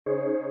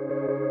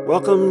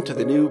Welcome to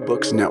the New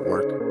Books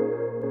Network.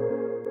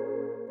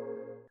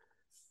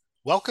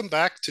 Welcome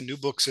back to New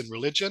Books in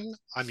Religion.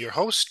 I'm your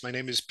host. My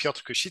name is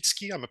Piotr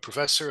Kosicki. I'm a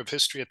professor of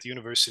history at the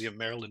University of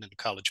Maryland in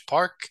College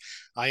Park.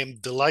 I am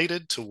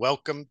delighted to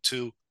welcome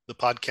to the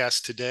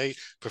podcast today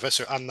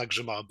Professor Anna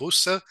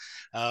Grzymała-Busse.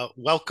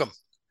 Welcome.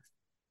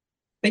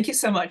 Thank you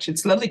so much.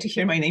 It's lovely to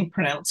hear my name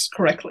pronounced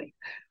correctly.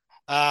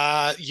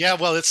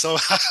 It's so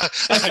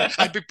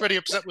I'd be pretty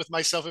upset with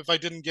myself if I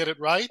didn't get it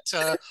right.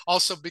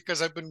 Also,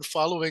 because I've been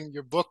following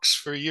your books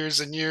for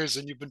years and years,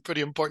 and you've been pretty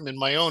important in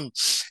my own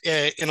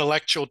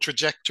intellectual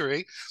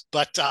trajectory.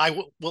 But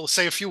will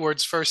say a few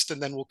words first,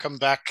 and then we'll come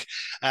back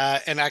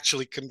and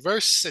actually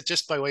converse.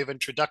 Just by way of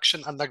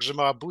introduction, Anna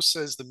Grzymała-Busse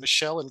is the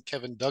Michelle and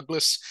Kevin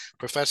Douglas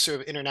Professor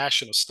of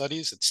International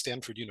Studies at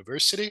Stanford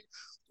University,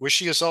 where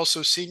she is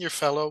also Senior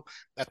Fellow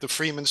at the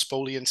Freeman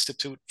Spogli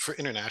Institute for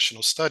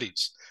International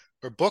Studies.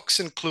 Her books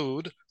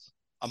include,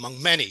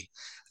 among many,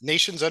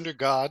 Nations Under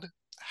God,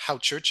 How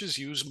Churches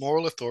Use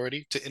Moral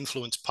Authority to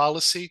Influence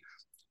Policy,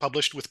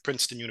 published with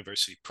Princeton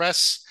University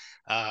Press.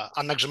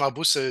 Anna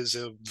Grzymała-Busse is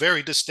a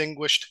very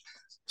distinguished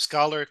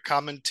scholar,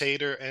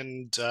 commentator,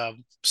 and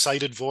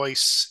cited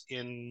voice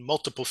in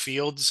multiple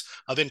fields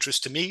of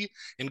interest to me,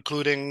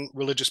 including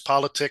religious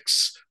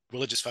politics,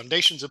 religious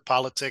foundations of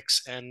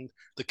politics, and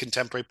the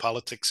contemporary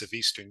politics of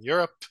Eastern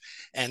Europe.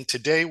 And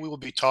today we will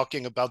be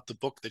talking about the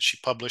book that she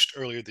published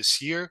earlier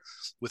this year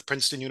with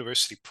Princeton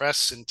University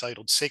Press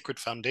entitled Sacred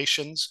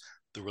Foundations,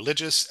 The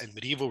Religious and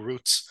Medieval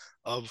Roots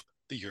of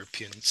the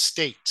European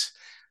State.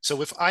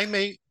 So if I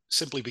may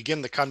simply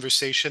begin the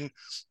conversation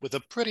with a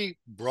pretty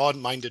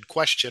broad-minded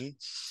question,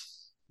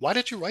 why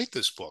did you write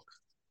this book?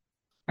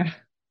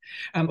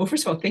 Well,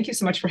 first of all, thank you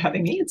so much for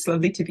having me. It's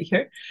lovely to be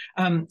here.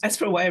 As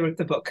for why I wrote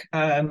the book,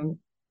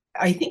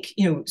 I think,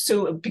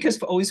 so because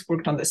I've always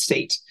worked on the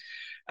state,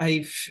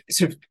 I've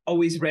sort of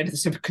always read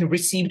sort of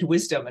received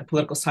wisdom in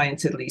political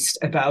science, at least,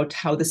 about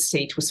how the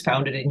state was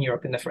founded in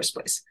Europe in the first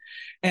place.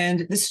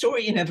 And the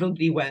story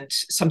inevitably went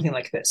something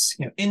like this.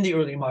 In the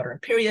early modern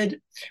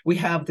period, we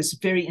have this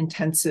very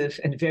intensive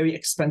and very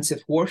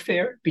expensive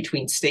warfare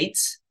between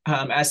states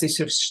as they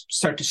sort of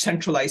start to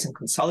centralize and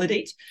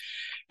consolidate.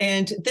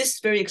 And this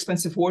very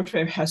expensive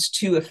warfare has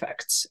two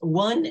effects.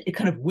 One, it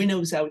kind of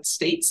winnows out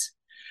states.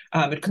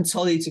 It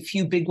consolidates a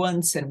few big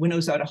ones and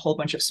winnows out a whole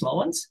bunch of small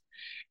ones.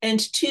 And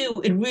two,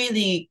 it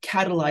really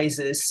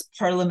catalyzes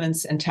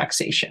parliaments and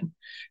taxation,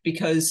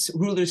 because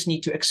rulers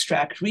need to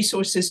extract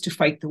resources to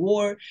fight the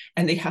war,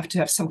 and they have to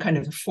have some kind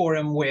of a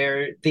forum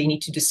where they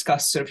need to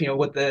discuss sort of,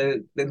 what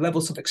the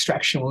levels of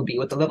extraction will be,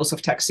 what the levels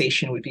of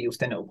taxation would be with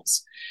the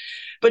nobles.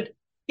 But,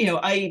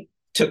 I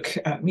took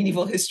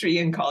medieval history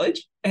in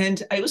college,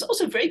 and I was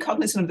also very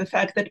cognizant of the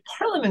fact that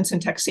parliaments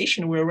and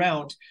taxation were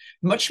around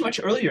much, much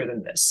earlier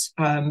than this.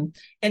 And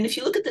if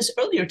you look at this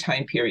earlier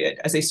time period,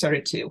 as I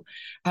started to,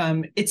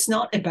 it's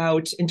not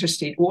about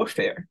interstate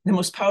warfare. The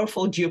most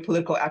powerful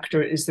geopolitical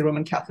actor is the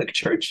Roman Catholic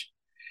Church.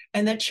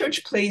 And that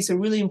church plays a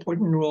really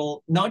important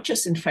role, not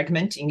just in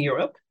fragmenting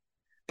Europe,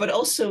 but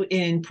also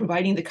in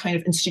providing the kind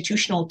of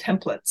institutional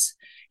templates,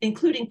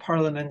 including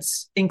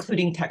parliaments,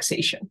 including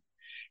taxation.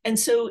 And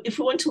so if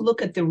we want to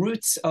look at the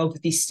roots of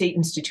these state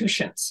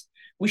institutions,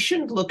 we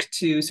shouldn't look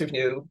to sort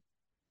of,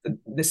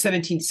 the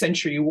 17th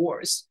century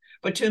wars,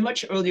 but to a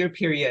much earlier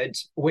period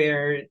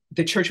where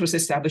the church was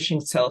establishing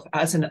itself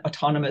as an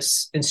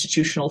autonomous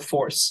institutional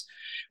force,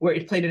 where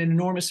it played an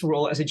enormous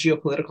role as a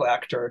geopolitical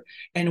actor,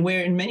 and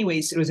where in many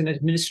ways it was an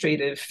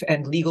administrative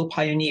and legal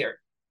pioneer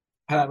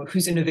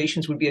whose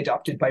innovations would be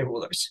adopted by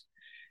rulers.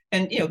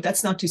 And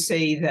that's not to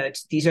say that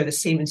these are the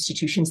same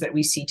institutions that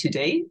we see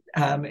today.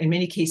 In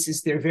many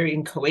cases, they're very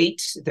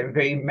inchoate, they're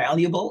very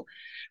malleable,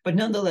 but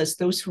nonetheless,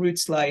 those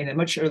roots lie in a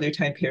much earlier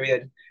time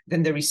period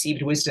than the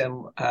received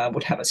wisdom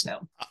would have us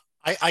know.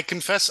 I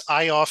confess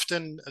I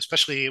often,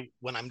 especially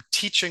when I'm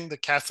teaching the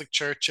Catholic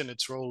Church and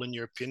its role in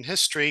European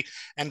history,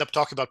 end up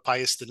talking about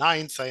Pius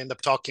IX. I end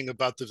up talking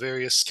about the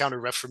various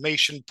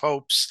Counter-Reformation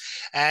popes.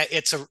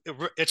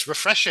 It's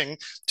refreshing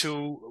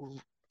to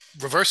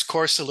reverse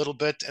course a little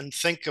bit and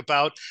think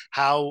about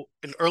how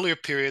in earlier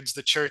periods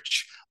the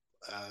church,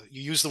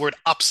 you use the word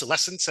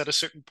obsolescence at a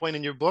certain point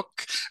in your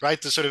book, right?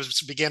 To sort of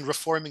began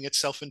reforming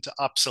itself into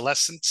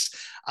obsolescence.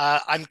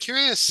 I'm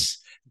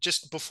curious,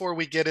 just before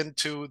we get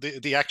into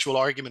the actual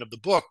argument of the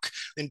book,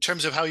 in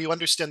terms of how you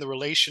understand the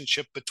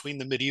relationship between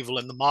the medieval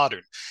and the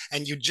modern.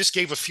 And you just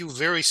gave a few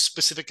very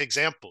specific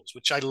examples,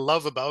 which I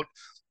love about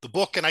the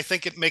book, and I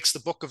think it makes the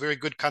book a very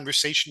good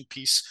conversation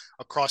piece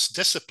across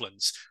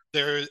disciplines.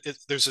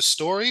 There's a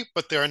story,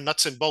 but there are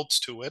nuts and bolts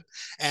to it,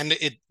 and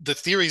the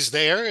theory's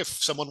there if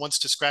someone wants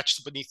to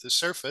scratch beneath the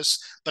surface.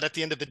 But at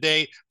the end of the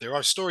day, there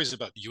are stories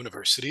about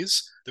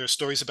universities, there are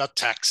stories about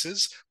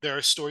taxes, there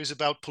are stories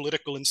about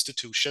political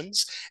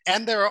institutions,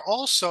 and there are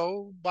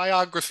also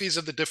biographies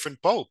of the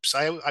different popes.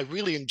 I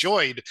really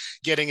enjoyed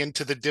getting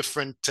into the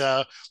different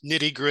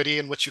nitty gritty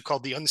and what you call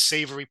the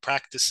unsavory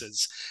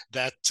practices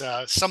that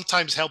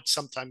sometimes helped,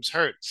 sometimes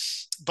hurt.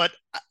 But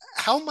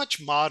how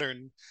much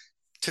modern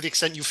to the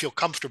extent you feel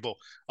comfortable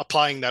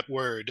applying that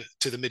word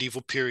to the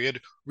medieval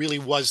period, really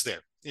was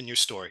there in your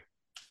story.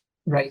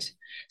 Right.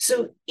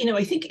 So,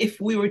 I think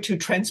if we were to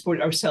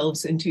transport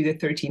ourselves into the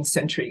 13th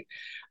century,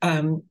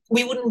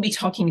 we wouldn't be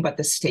talking about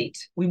the state.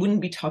 We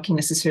wouldn't be talking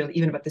necessarily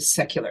even about the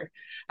secular.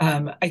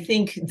 I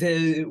think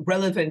the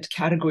relevant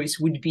categories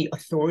would be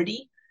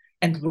authority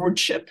and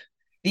lordship,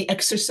 the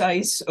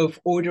exercise of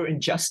order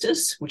and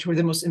justice, which were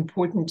the most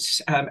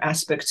important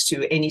aspects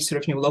to any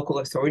sort of local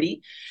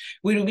authority.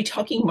 We would be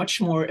talking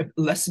much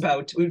less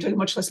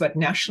about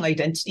national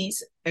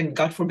identities and,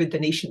 God forbid, the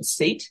nation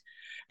state,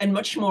 and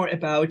much more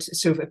about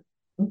sort of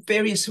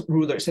various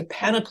rulers, a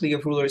panoply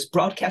of rulers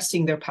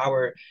broadcasting their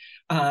power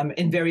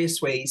in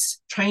various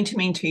ways, trying to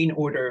maintain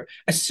order,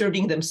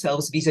 asserting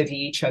themselves vis-a-vis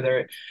each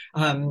other,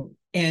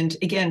 and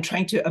again,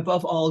 trying to,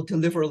 above all,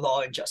 deliver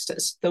law and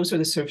justice. Those are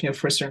the sort of,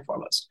 first and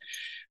foremost.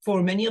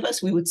 For many of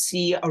us, we would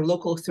see our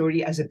local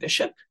authority as a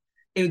bishop.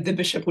 The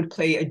bishop would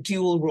play a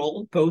dual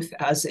role, both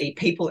as a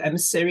papal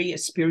emissary, a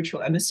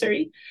spiritual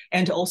emissary,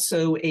 and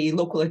also a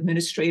local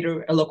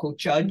administrator, a local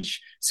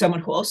judge, someone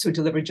who also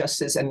delivered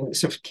justice and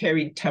sort of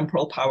carried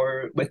temporal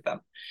power with them.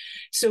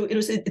 So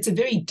it's a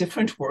very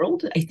different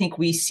world. I think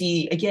we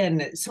see,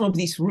 again, some of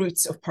these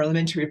roots of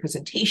parliamentary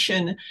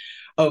representation,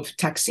 of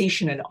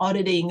taxation and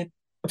auditing,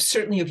 of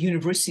certainly of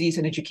universities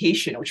and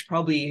education, which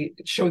probably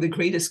show the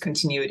greatest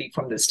continuity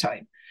from this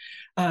time.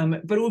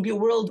 But it would be a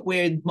world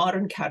where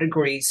modern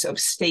categories of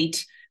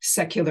state,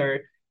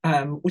 secular,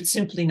 would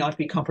simply not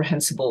be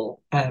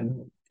comprehensible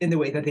in the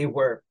way that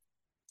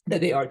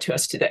they are to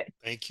us today.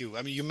 Thank you.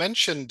 I mean, you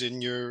mentioned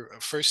in your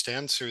first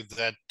answer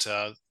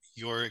that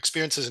your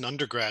experience as an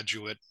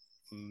undergraduate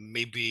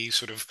maybe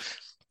sort of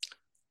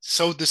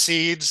sowed the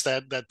seeds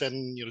that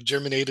then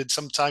germinated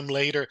sometime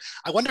later.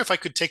 I wonder if I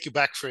could take you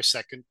back for a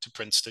second to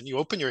Princeton. You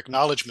open your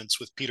acknowledgments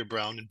with Peter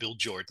Brown and Bill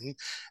Jordan,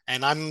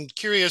 and I'm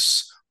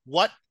curious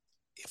what,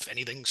 if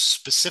anything,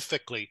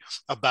 specifically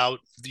about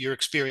your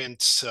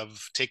experience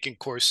of taking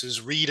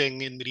courses,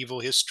 reading in medieval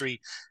history,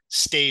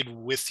 stayed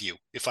with you,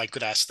 if I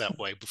could ask that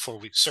way, before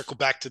we circle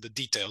back to the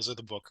details of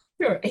the book.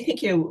 Sure. I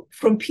think,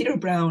 from Peter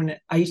Brown,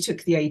 I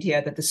took the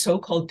idea that the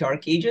so-called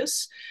Dark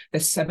Ages, the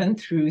 7th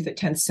through the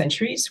 10th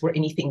centuries, were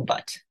anything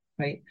but.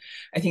 Right?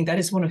 I think that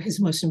is one of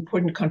his most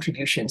important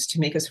contributions to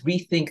make us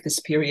rethink this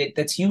period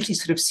that's usually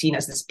sort of seen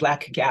as this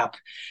black gap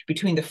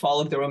between the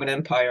fall of the Roman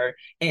Empire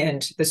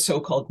and the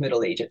so-called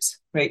Middle Ages,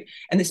 right?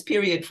 And this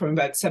period from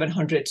about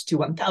 700 to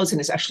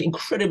 1000 is actually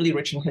incredibly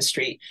rich in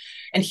history.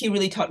 And he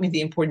really taught me the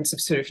importance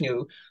of sort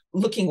of,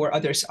 looking where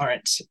others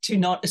aren't, to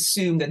not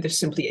assume that there's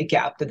simply a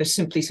gap, that there's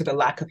simply sort of a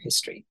lack of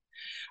history.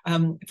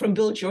 From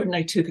Bill Jordan,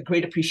 I took a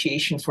great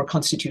appreciation for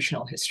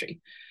constitutional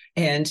history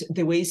and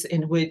the ways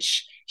in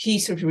which he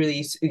sort of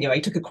really, I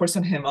took a course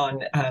on him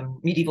on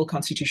medieval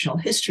constitutional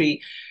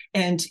history,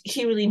 and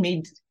he really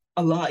made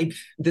alive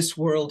this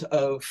world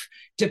of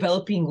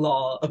developing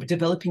law, of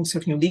developing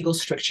sort of legal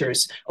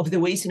strictures, of the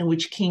ways in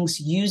which kings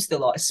use the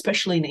law,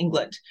 especially in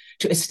England,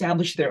 to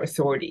establish their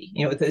authority.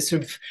 The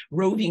sort of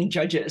roving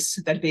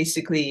judges that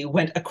basically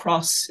went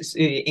across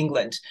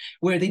England,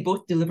 where they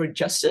both delivered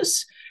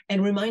justice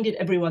and reminded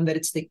everyone that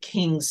it's the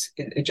king's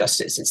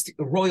justice, it's the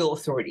royal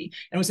authority.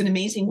 And it was an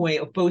amazing way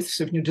of both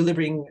sort of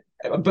delivering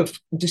both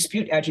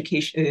dispute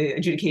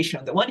adjudication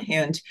on the one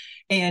hand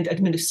and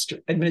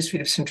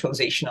administrative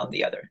centralization on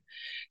the other.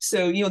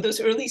 So,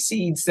 those early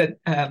seeds that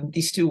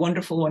these two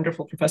wonderful,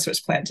 wonderful professors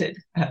planted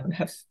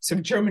have sort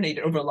of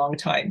germinated over a long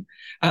time.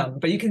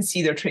 But you can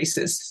see their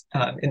traces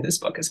in this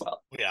book as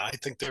well. Yeah, I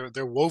think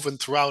they're woven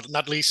throughout,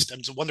 not least,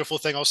 and it's a wonderful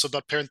thing also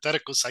about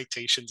parenthetical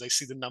citations. I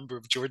see the number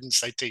of Jordan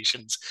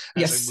citations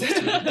as I move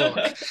through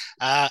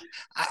the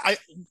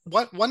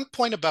book. One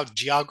point about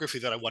geography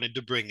that I wanted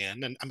to bring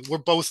in, and I mean, we're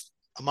both,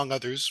 among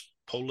others,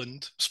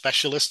 Poland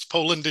specialists,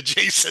 Poland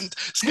adjacent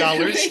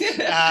scholars.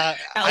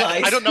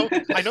 I don't know.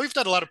 I know you've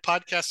done a lot of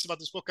podcasts about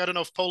this book. I don't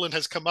know if Poland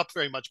has come up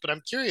very much, but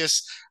I'm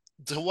curious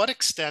to what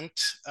extent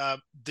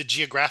the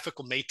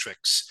geographical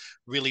matrix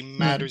really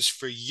matters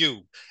for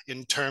you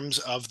in terms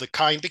of the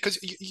kind, because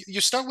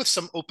you start with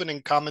some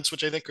opening comments,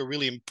 which I think are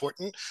really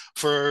important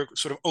for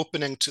sort of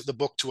opening to the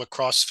book to a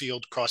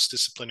cross-field,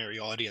 cross-disciplinary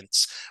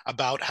audience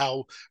about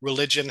how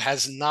religion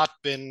has not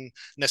been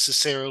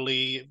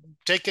necessarily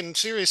taken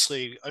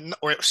seriously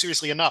or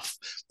seriously enough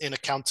in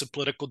accounts of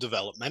political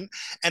development.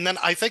 And then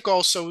I think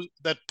also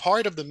that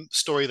part of the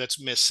story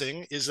that's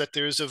missing is that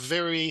there's a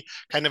very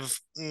kind of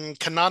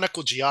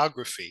canonical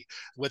geography,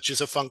 which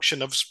is a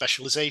function of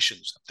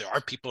specializations. There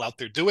are people out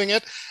there doing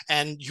it,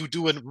 and you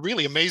do a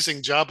really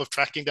amazing job of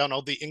tracking down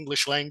all the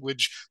English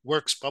language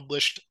works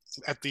published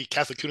at the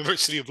Catholic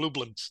University of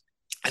Lublin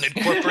and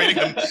incorporating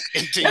them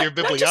into your Not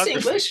just bibliography.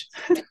 English.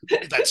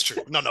 That's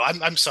true. No,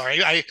 I'm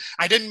sorry.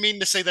 I didn't mean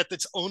to say that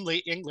it's only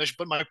English,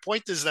 but my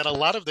point is that a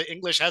lot of the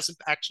English hasn't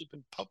actually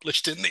been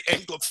published in the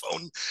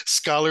Anglophone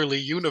scholarly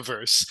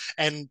universe,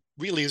 and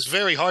really is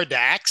very hard to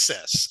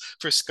access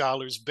for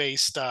scholars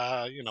based,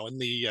 in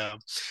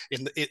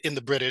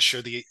the British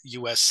or the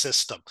U.S.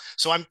 system.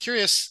 So I'm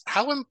curious,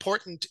 how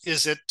important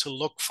is it to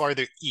look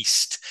farther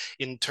east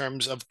in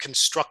terms of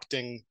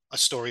constructing a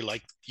story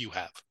like you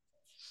have?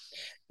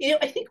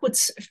 I think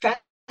what's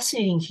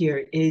fascinating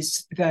here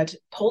is that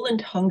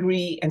Poland,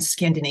 Hungary, and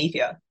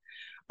Scandinavia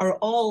are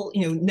all,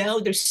 now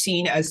they're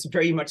seen as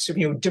very much sort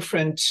of,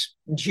 different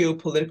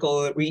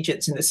geopolitical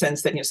regions in the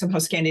sense that, somehow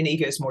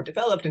Scandinavia is more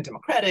developed and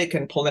democratic,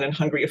 and Poland and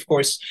Hungary, of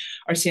course,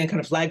 are seen kind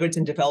of laggards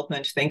in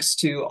development thanks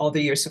to all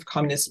the years of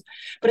communism.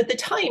 But at the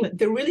time,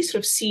 they're really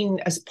sort of seen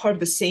as part of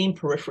the same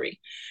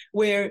periphery,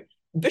 where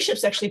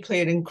bishops actually play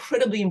an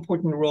incredibly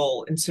important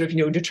role in sort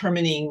of,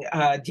 determining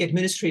the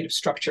administrative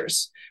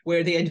structures,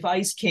 where they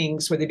advise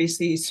kings, where they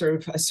basically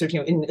serve as sort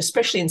of,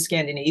 especially in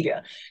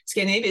Scandinavia.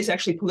 Scandinavia is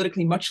actually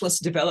politically much less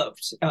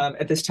developed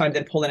at this time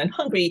than Poland and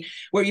Hungary,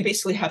 where you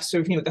basically have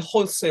sort of, the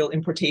wholesale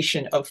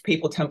importation of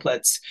papal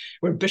templates,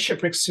 where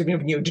bishoprics sort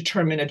of,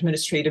 determine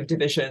administrative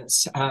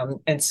divisions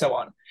and so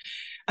on.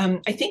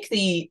 I think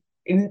the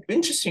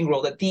interesting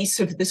role that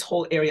this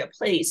whole area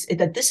plays is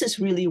that this is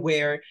really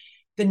where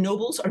the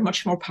nobles are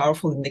much more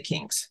powerful than the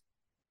kings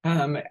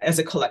as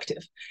a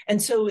collective.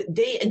 And so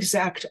they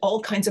exact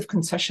all kinds of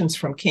concessions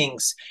from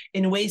kings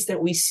in ways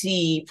that we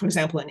see, for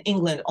example, in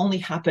England only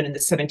happen in the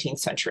 17th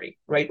century,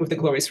 right, with the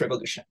Glorious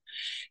Revolution.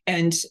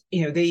 And,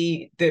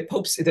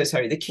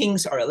 the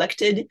kings are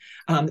elected.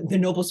 The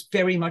nobles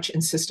very much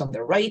insist on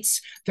their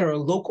rights. There are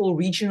local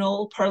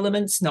regional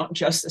parliaments, not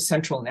just a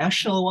central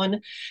national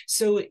one.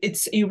 So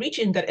it's a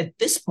region that at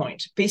this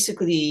point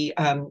basically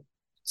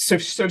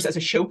serves as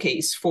a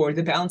showcase for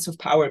the balance of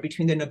power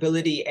between the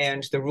nobility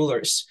and the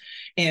rulers,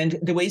 and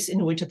the ways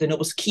in which the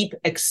nobles keep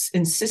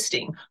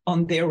insisting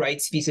on their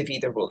rights vis-a-vis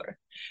the ruler.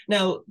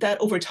 Now,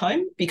 that over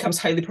time becomes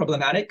highly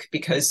problematic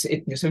because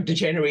it sort of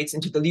degenerates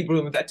into the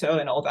liberum veto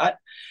and all that.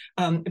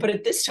 But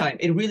at this time,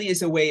 it really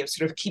is a way of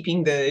sort of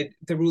keeping the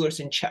rulers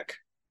in check.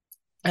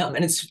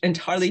 And it's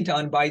entirely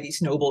done by these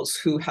nobles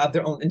who have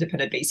their own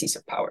independent bases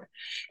of power.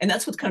 And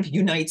that's what kind of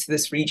unites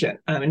this region.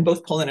 In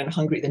both Poland and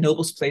Hungary, the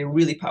nobles play a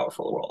really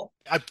powerful role.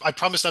 I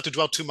promise not to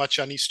dwell too much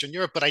on Eastern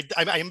Europe, but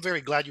I am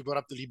very glad you brought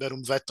up the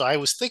liberum veto. I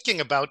was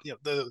thinking about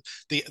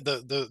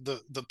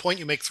the point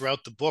you make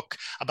throughout the book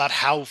about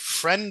how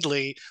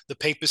friendly the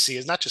papacy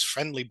is, not just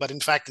friendly, but in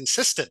fact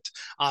insistent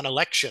on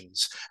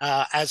elections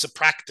as a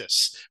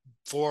practice,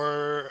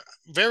 for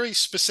very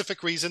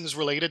specific reasons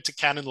related to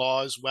canon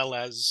law as well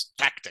as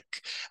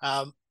tactic.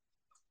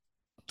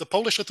 The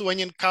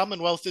Polish-Lithuanian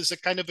Commonwealth is a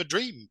kind of a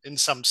dream in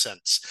some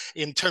sense,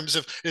 in terms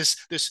of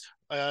this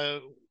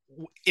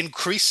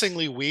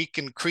increasingly weak,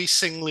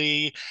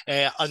 increasingly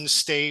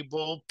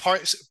unstable,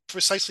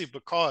 precisely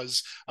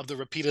because of the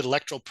repeated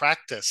electoral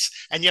practice.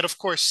 And yet, of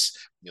course,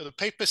 the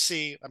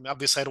papacy, I mean,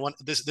 obviously I don't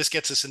want, this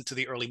gets us into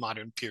the early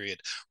modern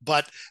period,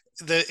 but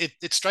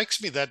it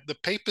strikes me that the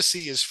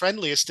papacy is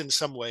friendliest in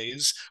some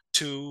ways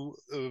to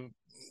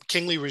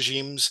kingly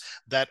regimes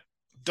that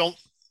don't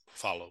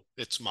follow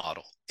its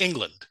model.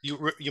 England,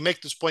 you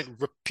make this point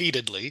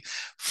repeatedly.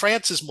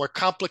 France is more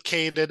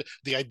complicated.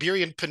 The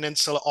Iberian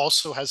Peninsula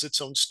also has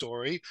its own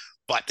story,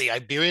 but the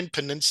Iberian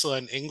Peninsula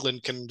in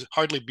England can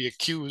hardly be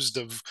accused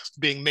of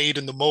being made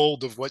in the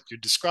mold of what you're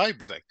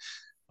describing.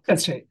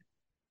 That's right.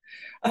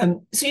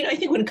 So, I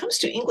think when it comes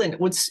to England,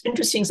 what's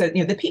interesting is that,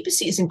 the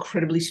papacy is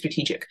incredibly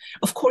strategic.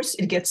 Of course,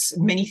 it gets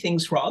many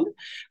things wrong,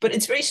 but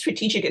it's very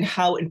strategic in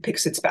how it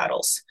picks its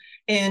battles.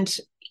 And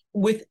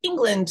with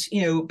England,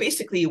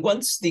 basically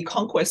once the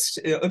conquest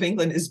of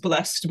England is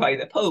blessed by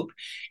the Pope,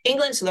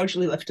 England's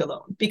largely left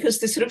alone, because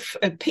the sort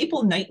of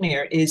papal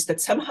nightmare is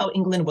that somehow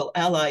England will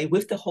ally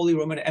with the Holy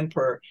Roman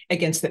Emperor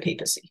against the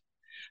papacy.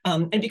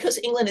 And because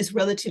England is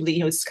relatively,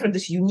 it's kind of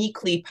this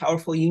uniquely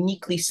powerful,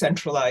 uniquely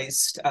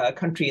centralized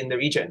country in the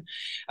region.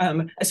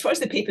 As far as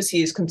the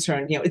papacy is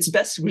concerned, it's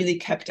best really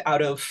kept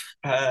out of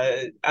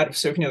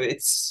sort of,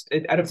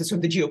 out of the sort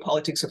of the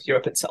geopolitics of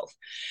Europe itself.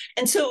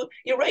 And so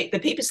you're right, the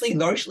papacy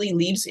largely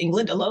leaves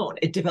England alone.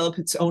 It develops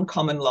its own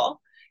common law.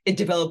 It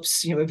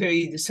develops, a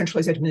very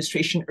centralized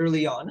administration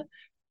early on.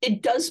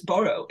 It does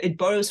borrow. It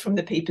borrows from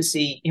the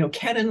papacy.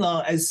 Canon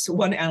law, as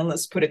one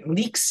analyst put it,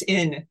 leaks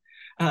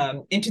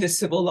into the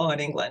civil law in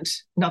England,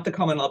 not the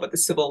common law, but the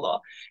civil law.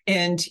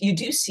 And you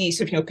do see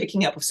sort of,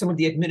 picking up of some of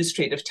the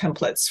administrative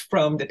templates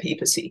from the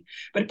papacy.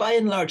 But by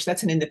and large,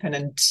 that's an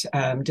independent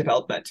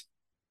development.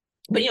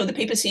 But, the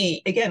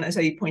papacy, again, as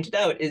I pointed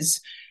out,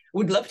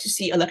 would love to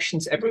see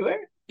elections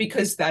everywhere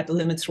because that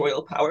limits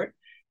royal power.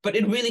 But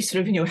it really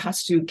sort of,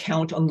 has to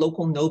count on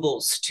local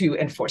nobles to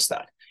enforce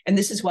that. And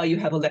this is why you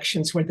have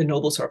elections where the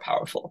nobles are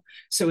powerful.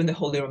 So in the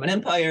Holy Roman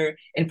Empire,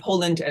 in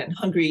Poland and in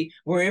Hungary,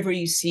 wherever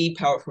you see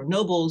powerful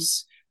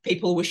nobles,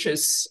 papal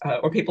wishes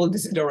or papal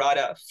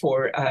desiderata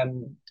for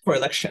for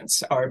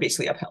elections are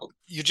basically upheld.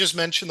 You just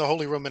mentioned the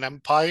Holy Roman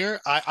Empire.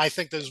 I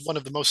think there's one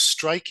of the most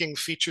striking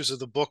features of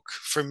the book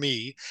for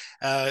me.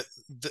 Uh,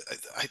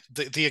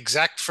 the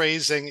exact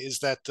phrasing is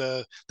that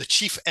the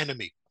chief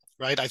enemy.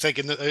 Right, I think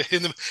in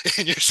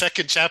your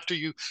second chapter,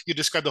 you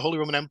describe the Holy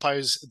Roman Empire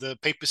as the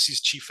papacy's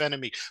chief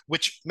enemy,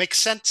 which makes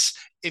sense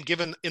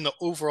given in the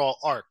overall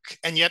arc,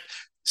 and yet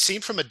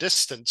seen from a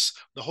distance,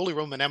 the Holy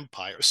Roman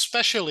Empire,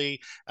 especially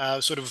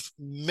sort of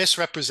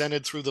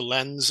misrepresented through the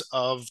lens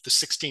of the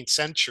 16th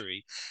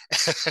century,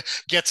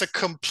 gets a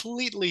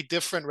completely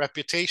different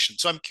reputation.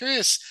 So I'm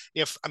curious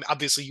if, I mean,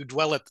 obviously you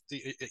dwell at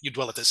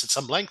this at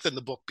some length in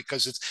the book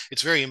because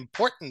it's very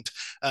important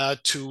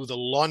to the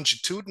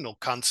longitudinal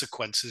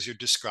consequences you're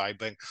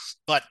describing.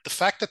 But the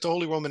fact that the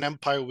Holy Roman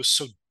Empire was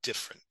so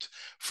different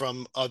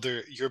from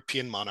other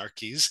European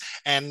monarchies,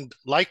 and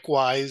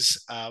likewise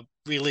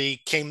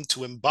really came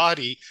to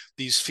embody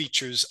these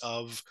features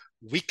of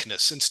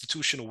weakness,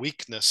 institutional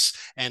weakness,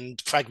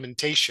 and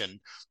fragmentation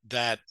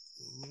that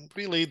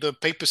really the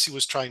papacy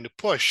was trying to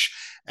push.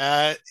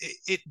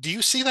 Do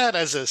you see that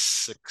as a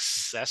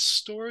success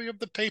story of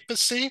the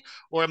papacy,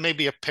 or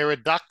maybe a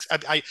paradox?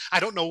 I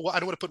don't know. I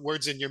don't want to put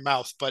words in your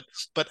mouth, but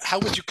how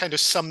would you kind of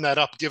sum that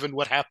up, given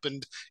what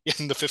happened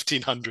in the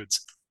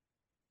 1500s?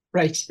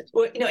 Right.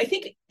 Well, I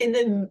think in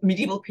the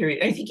medieval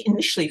period, I think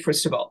initially,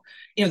 first of all,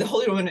 the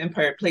Holy Roman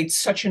Empire played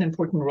such an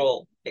important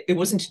role. It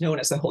wasn't known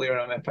as the Holy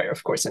Roman Empire,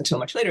 of course, until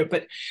much later.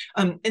 But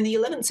in the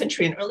 11th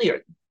century and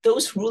earlier,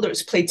 those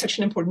rulers played such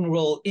an important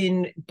role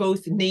in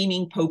both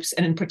naming popes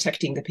and in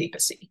protecting the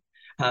papacy.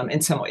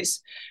 In some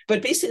ways.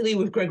 But basically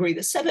with Gregory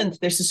VII,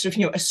 there's this sort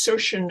of,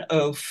 assertion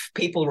of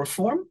papal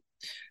reform,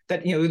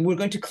 that we're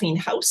going to clean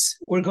house,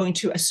 we're going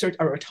to assert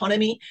our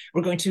autonomy,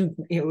 we're going to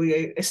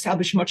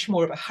establish much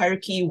more of a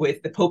hierarchy with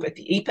the Pope at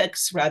the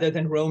apex rather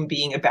than Rome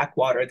being a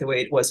backwater the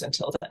way it was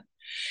until then.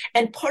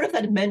 And part of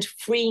that meant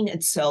freeing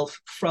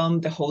itself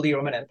from the Holy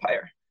Roman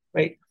Empire,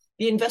 right?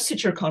 The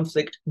investiture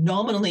conflict,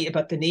 nominally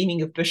about the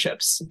naming of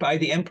bishops by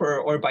the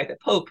emperor or by the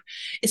pope,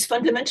 is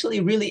fundamentally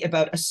really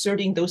about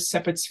asserting those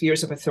separate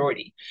spheres of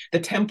authority, the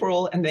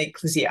temporal and the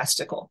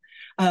ecclesiastical.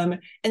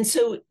 And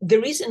so the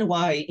reason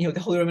why the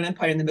Holy Roman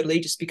Empire in the Middle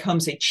Ages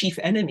becomes a chief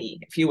enemy,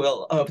 if you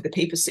will, of the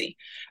papacy,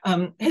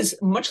 has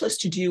much less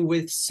to do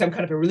with some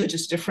kind of a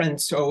religious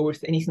difference or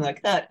with anything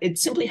like that. It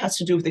simply has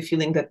to do with the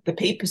feeling that the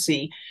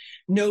papacy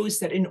knows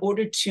that in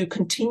order to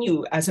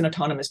continue as an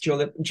autonomous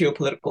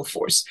geopolitical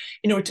force,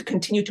 in order to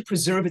continue to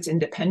preserve its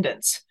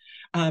independence,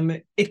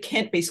 it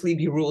can't basically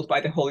be ruled by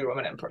the Holy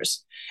Roman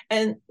emperors.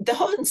 And the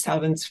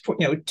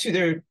Hohenzollerns, to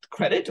their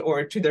credit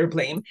or to their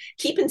blame,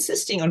 keep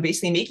insisting on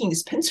basically making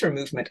this pincer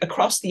movement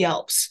across the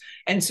Alps.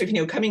 And so,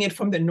 coming in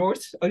from the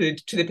north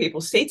to the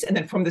Papal States and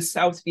then from the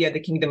south via the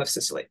Kingdom of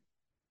Sicily.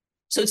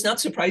 So it's not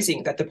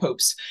surprising that the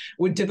popes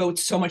would devote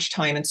so much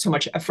time and so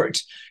much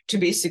effort to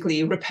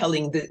basically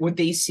repelling what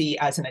they see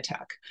as an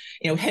attack.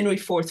 Henry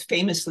IV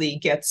famously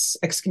gets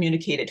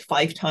excommunicated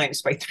 5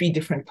 times by 3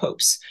 different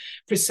popes,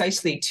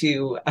 precisely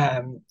to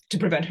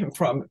prevent him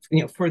from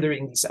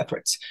furthering these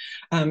efforts.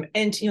 And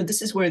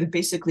this is where the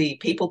basically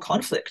papal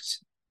conflict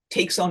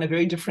takes on a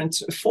very different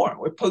form,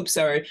 where popes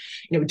are,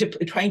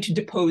 trying to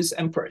depose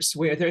emperors,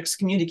 where they're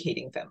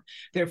excommunicating them,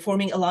 they're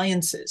forming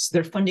alliances,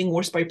 they're funding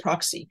wars by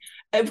proxy,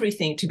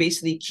 everything to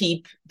basically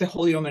keep the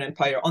Holy Roman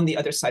Empire on the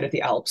other side of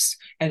the Alps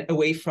and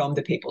away from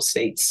the Papal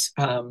States,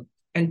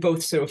 and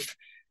both sort of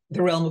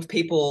the realm of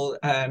papal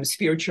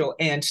spiritual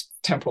and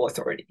temporal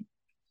authority.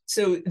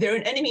 So they're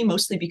an enemy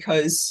mostly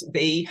because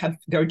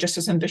they're just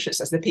as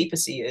ambitious as the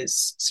papacy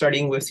is,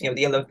 starting with the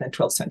 11th and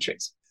 12th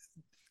centuries.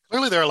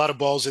 Clearly, there are a lot of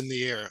balls in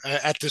the air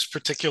at this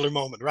particular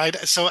moment, right?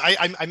 So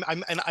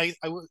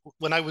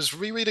when I was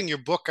rereading your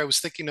book, I was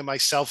thinking to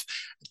myself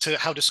to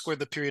how to square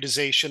the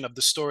periodization of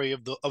the story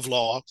of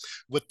law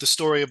with the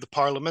story of the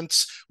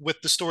parliaments,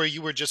 with the story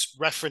you were just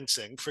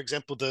referencing. For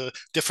example, the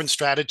different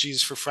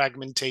strategies for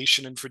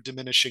fragmentation and for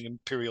diminishing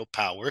imperial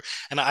power.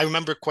 And I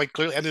remember quite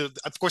clearly. And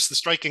of course, the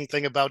striking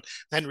thing about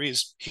Henry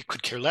is he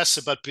could care less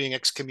about being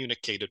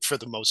excommunicated for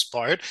the most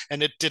part,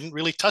 and it didn't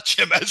really touch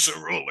him as a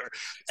ruler.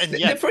 And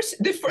yet,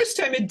 the first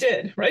time it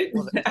did, right?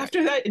 Well,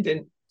 after that, it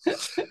didn't.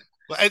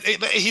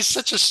 He's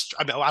such a.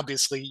 I mean,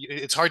 obviously,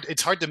 it's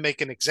hard to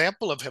make an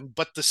example of him,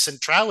 but the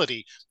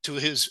centrality to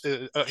his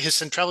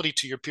centrality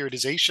to your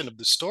periodization of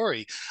the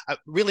story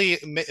really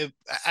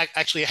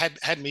actually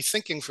had me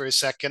thinking for a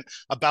second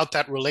about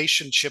that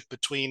relationship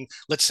between,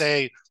 let's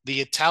say,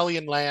 the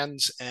Italian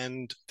lands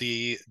and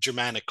the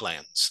Germanic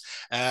lands.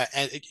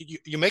 And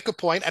you make a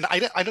point, and I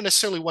don't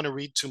necessarily want to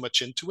read too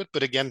much into it,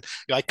 but again,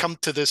 I come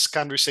to this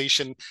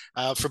conversation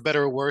for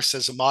better or worse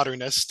as a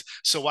modernist.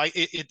 So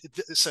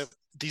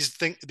these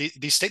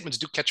statements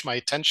do catch my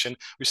attention.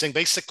 You're saying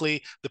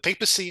basically the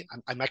papacy,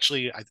 I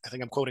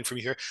think I'm quoting from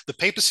you here, the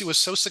papacy was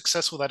so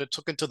successful that it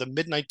took until the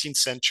mid-19th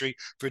century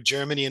for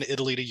Germany and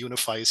Italy to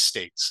unify as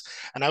states.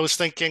 And I was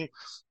thinking,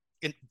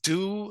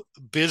 do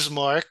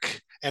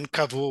Bismarck and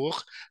Cavour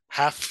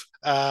have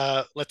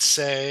let's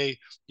say,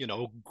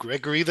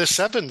 Gregory the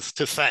Seventh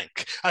to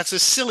thank? That's a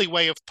silly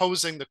way of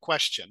posing the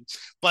question,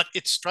 but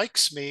it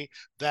strikes me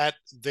that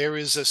there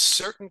is a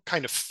certain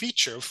kind of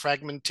feature of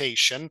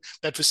fragmentation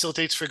that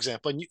facilitates, for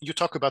example, and you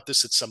talk about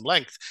this at some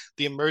length,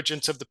 the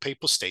emergence of the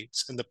papal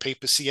states and the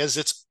papacy as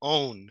its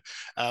own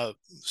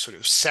sort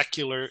of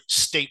secular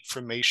state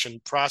formation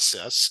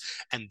process.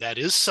 And that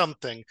is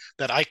something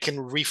that I can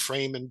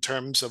reframe in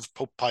terms of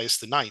Pope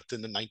Pius IX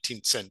in the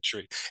 19th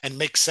century and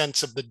make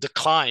sense of the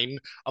decline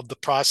of the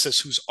process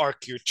whose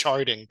arc you're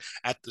charting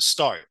at the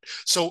start.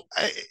 So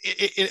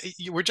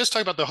we're just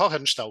talking about the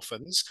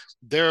Hohenstaufens.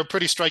 They're a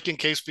pretty striking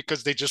case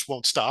because they just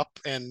won't stop.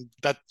 And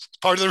that's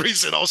part of the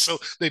reason also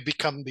they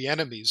become the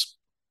enemies.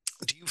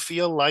 Do you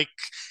feel like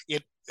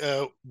it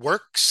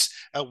works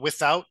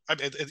without? I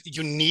mean,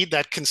 you need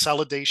that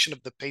consolidation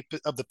of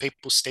the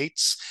papal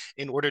states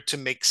in order to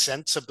make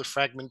sense of the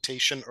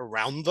fragmentation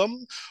around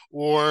them,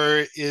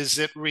 or is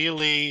it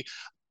really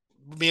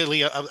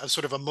merely a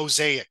sort of a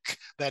mosaic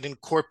that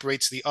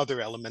incorporates the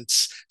other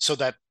elements so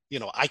that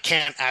I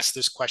can't ask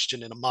this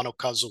question in a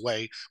monocausal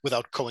way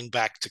without going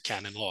back to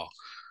canon law?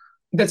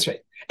 That's right.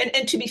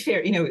 And to be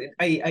fair,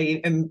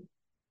 I am.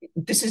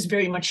 This is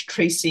very much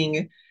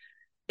tracing.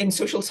 In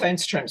social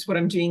science terms, what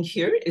I'm doing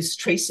here is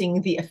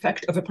tracing the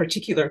effect of a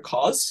particular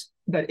cause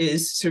that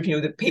is sort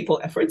of, the papal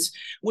efforts,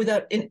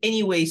 without in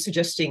any way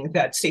suggesting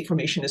that state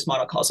formation is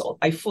monocausal.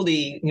 I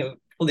fully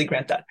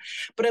grant that.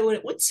 But I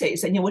would say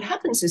is that, what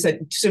happens is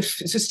that to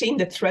sustain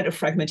the threat of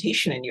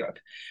fragmentation in Europe,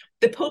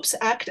 the popes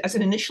act as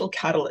an initial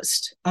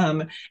catalyst.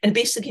 And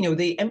basically,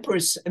 the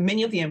emperors,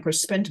 many of the emperors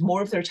spend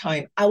more of their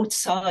time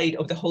outside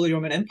of the Holy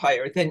Roman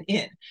Empire than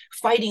in,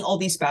 fighting all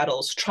these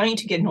battles, trying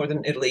to get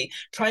northern Italy,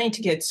 trying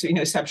to get,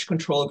 establish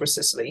control over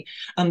Sicily.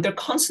 They're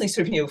constantly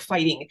sort of,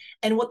 fighting.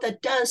 And what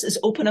that does is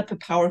open up a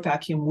power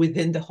vacuum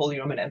within the Holy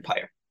Roman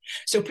Empire.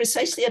 So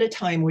precisely at a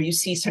time where you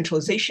see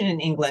centralization in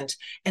England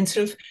and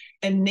sort of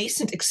a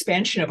nascent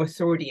expansion of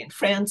authority in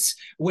France,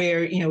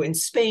 where, in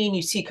Spain,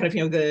 you see kind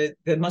of,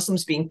 the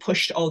Muslims being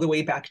pushed all the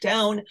way back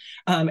down,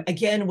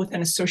 again, with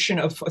an assertion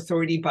of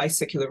authority by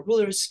secular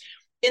rulers.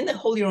 In the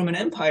Holy Roman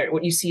Empire,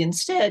 what you see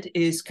instead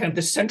is kind of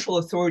the central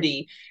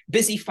authority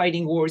busy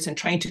fighting wars and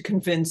trying to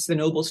convince the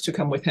nobles to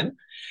come with him,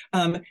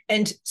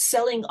 and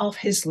selling off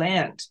his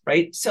land,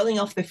 right? Selling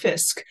off the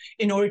fisc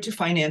in order to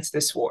finance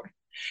this war.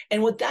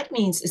 And what that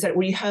means is that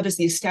what you have is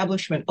the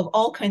establishment of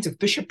all kinds of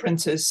bishop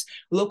princes,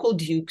 local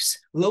dukes,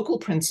 local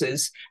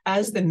princes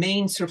as the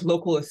main sort of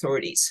local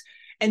authorities.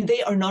 And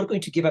they are not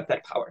going to give up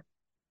that power.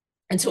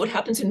 And so what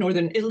happens in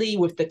northern Italy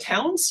with the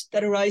towns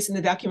that arise in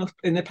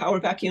the power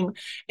vacuum,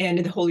 and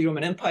in the Holy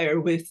Roman Empire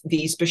with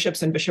these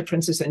bishops and bishop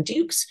princes and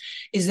dukes,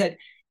 is that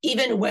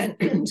even when,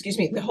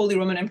 the Holy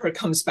Roman Empire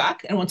comes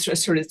back and wants to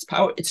assert its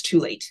power, it's too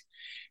late.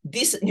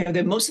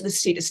 Most of the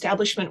state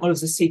establishment, most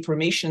of the state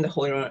formation in the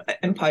Holy Roman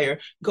Empire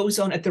goes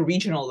on at the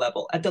regional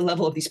level, at the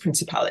level of these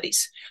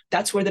principalities.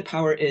 That's where the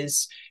power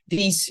is.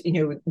 These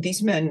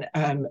men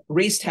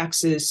raise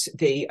taxes,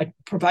 they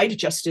provide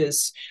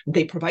justice,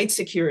 they provide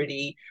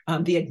security,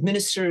 they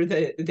administer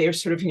their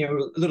sort of,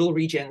 little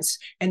regions,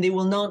 and they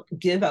will not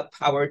give up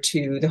power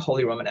to the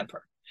Holy Roman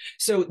Emperor.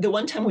 So the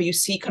one time where you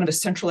see kind of a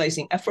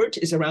centralizing effort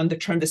is around the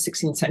turn of the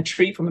 16th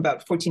century, from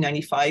about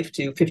 1495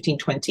 to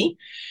 1520.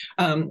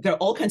 There are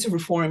all kinds of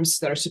reforms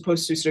that are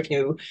supposed to sort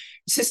of,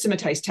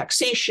 systematize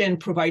taxation,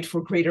 provide for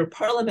greater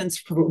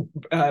parliaments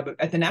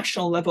at the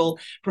national level,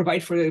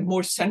 provide for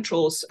more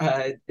central sort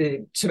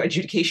of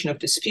adjudication of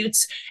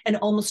disputes, and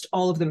almost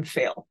all of them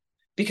fail,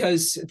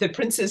 because the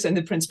princes and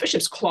the prince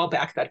bishops claw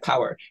back that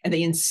power, and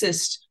they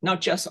insist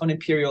not just on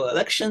imperial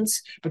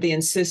elections, but they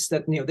insist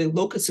that, the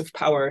locus of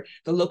power,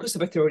 the locus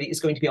of authority is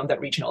going to be on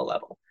that regional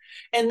level.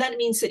 And that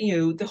means that,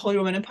 the Holy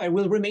Roman Empire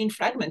will remain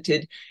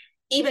fragmented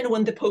even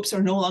when the popes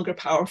are no longer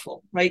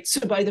powerful, right? So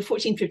by the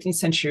 14th, 15th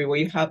century, where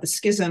you have the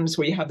schisms,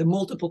 where you have the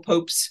multiple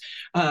popes,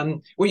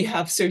 where you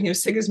have,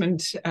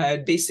 Sigismund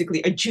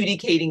basically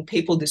adjudicating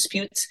papal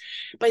disputes,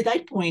 by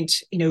that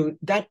point,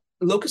 that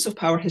locus of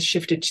power has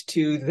shifted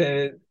to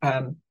the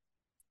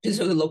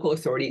local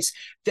authorities.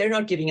 They're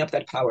not giving up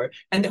that power,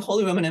 and the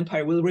Holy Roman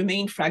Empire will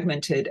remain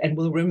fragmented and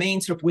will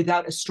remain sort of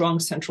without a strong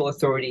central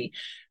authority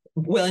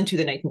well into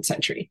the 19th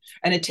century.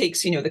 And it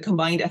takes, the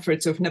combined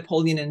efforts of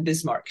Napoleon and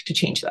Bismarck to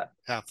change that.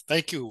 Yeah,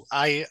 thank you.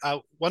 I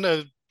want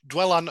to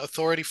dwell on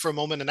authority for a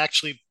moment and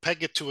actually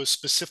peg it to a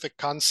specific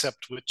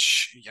concept,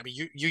 which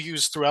you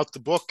use throughout the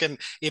book, and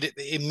it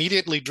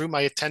immediately drew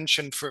my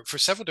attention for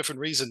several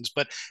different reasons.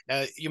 But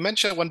you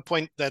mentioned at one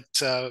point that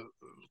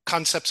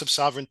concepts of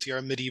sovereignty are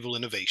a medieval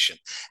innovation,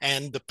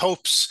 and the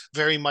popes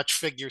very much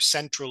figure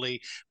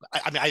centrally.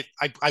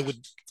 I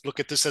would look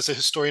at this as a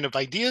historian of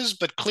ideas,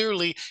 but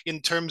clearly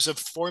in terms of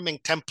forming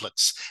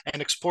templates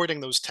and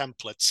exporting those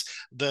templates,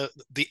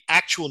 the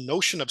actual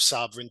notion of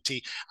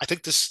sovereignty, I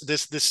think this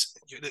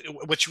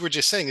what you were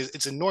just saying is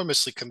it's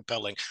enormously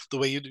compelling. The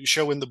way you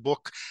show in the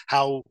book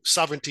how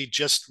sovereignty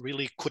just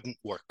really couldn't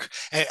work.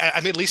 I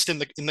mean, at least in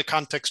the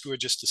context we were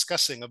just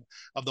discussing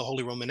of the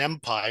Holy Roman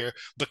Empire,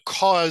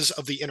 because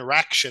of the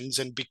interactions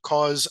and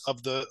because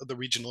of the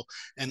regional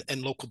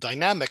and local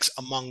dynamics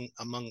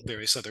among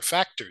various other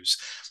factors.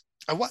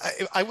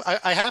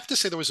 I have to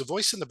say there was a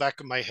voice in the back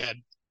of my head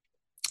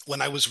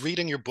when I was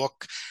reading your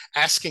book,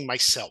 asking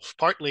myself,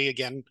 partly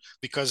again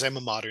because I'm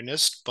a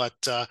modernist, but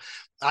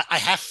I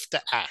have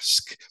to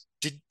ask,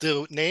 did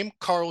the name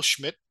Carl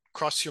Schmitt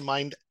cross your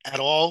mind at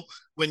all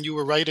when you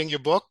were writing your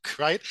book?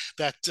 Right,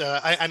 that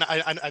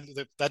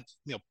that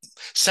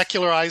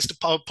secularized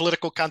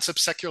political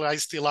concepts,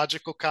 secularized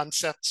theological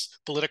concepts,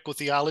 political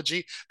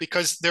theology,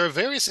 because there are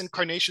various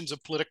incarnations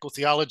of political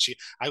theology.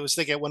 I was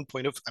thinking at one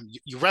point of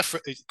you refer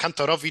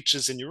Kantorowicz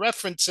is in your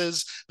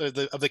references of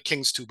the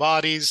King's Two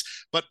Bodies,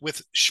 but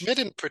with Schmitt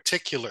in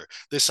particular,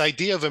 this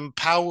idea of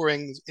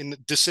empowering in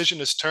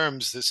decisionist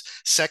terms, this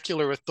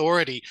secular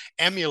authority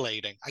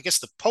emulating. I guess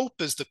the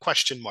Pope is the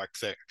question mark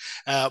there,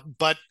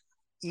 but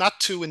not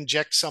to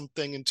inject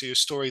something into your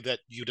story that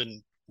you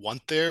didn't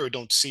want there or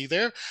don't see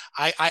there.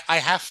 I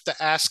have to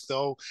ask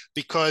though,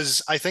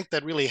 because I think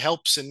that really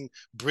helps in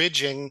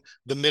bridging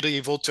the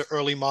medieval to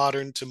early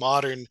modern to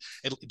modern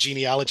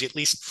genealogy, at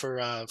least for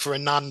a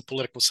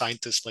non-political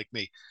scientist like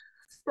me.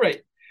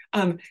 Right.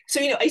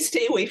 So, I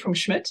stay away from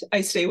Schmitt. I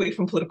stay away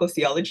from political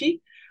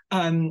theology.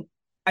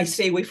 I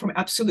stay away from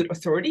absolute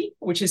authority,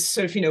 which is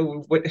sort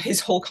of, what his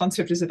whole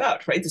concept is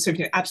about, right? The sort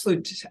of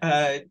absolute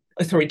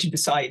authority to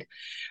decide.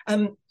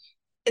 And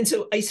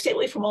so I stay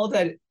away from all of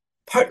that,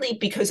 partly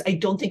because I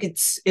don't think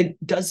it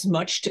does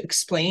much to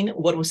explain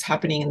what was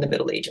happening in the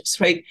Middle Ages,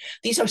 right?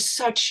 These are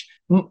such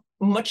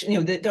much,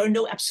 there are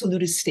no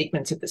absolutist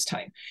statements at this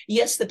time.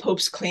 Yes, the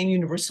popes claim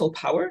universal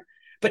power,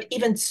 but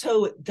even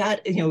so, that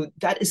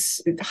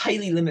is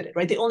highly limited,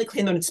 right? They only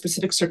claim them in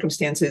specific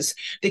circumstances.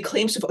 They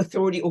claim sort of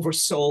authority over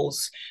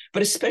souls,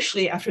 but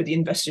especially after the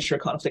investiture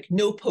conflict,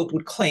 no pope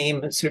would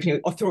claim sort of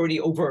authority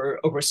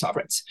over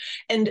sovereigns.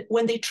 And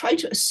when they try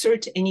to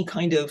assert any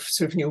kind of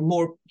sort of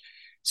more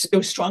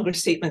stronger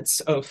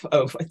statements of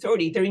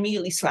authority, they're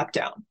immediately slapped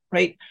down,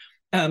 right?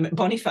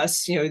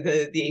 Boniface,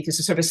 the atheist,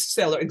 is sort of a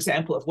stellar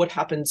example of what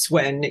happens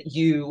when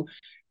you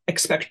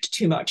expect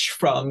too much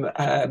from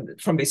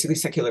basically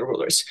secular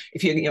rulers.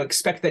 If you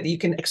expect that you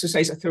can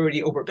exercise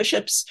authority over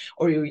bishops,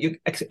 or you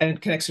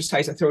can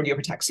exercise authority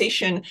over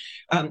taxation.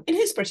 In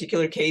his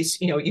particular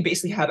case, you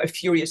basically have a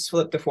furious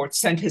Philip IV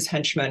send his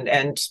henchmen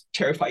and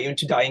terrify you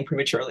into dying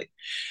prematurely.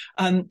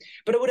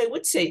 But what I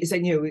would say is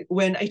that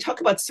when I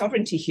talk about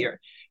sovereignty here,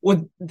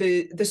 what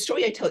the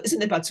story I tell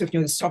isn't about sort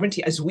of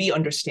sovereignty as we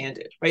understand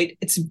it, right?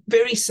 It's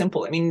very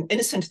simple. I mean,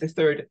 Innocent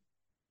III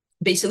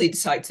basically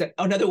decides that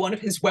another one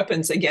of his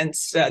weapons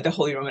against the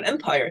Holy Roman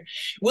Empire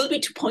will be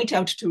to point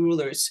out to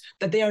rulers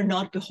that they are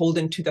not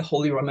beholden to the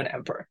Holy Roman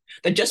Emperor.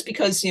 That just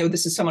because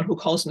this is someone who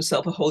calls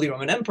himself a Holy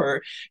Roman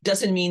Emperor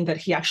doesn't mean that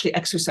he actually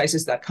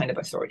exercises that kind of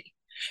authority.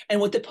 And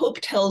what the Pope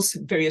tells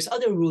various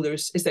other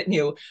rulers is that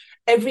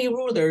every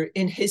ruler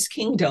in his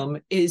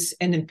kingdom is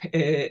an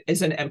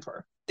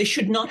emperor. They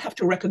should not have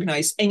to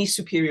recognize any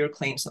superior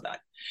claims on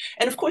that.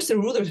 And of course, the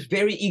rulers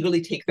very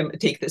eagerly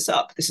take this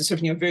up. This is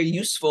sort of a very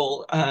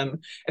useful sort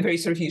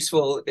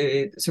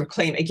of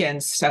claim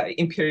against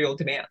imperial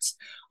demands.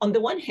 On the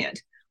one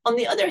hand, on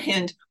the other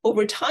hand,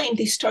 over time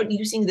they start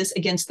using this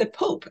against the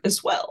Pope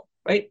as well,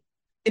 right?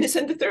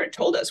 Innocent III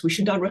told us we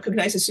should not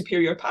recognize a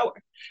superior power,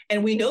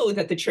 and we know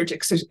that the Church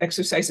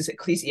exercises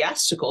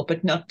ecclesiastical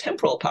but not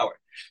temporal power.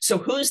 So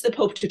who's the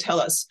Pope to tell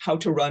us how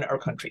to run our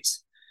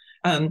countries?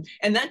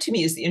 And that to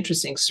me is the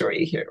interesting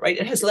story here, right?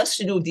 It has less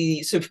to do with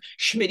the sort of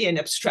Schmittian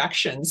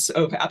abstractions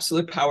of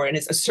absolute power and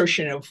its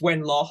assertion of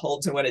when law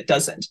holds and when it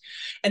doesn't,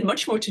 and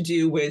much more to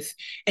do with,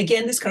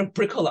 again, this kind of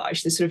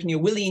bricolage, this sort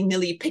of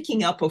willy-nilly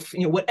picking up of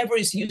whatever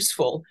is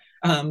useful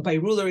by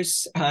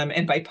rulers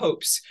and by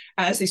popes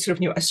as they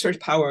sort of assert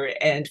power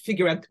and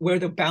figure out where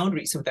the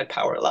boundaries of that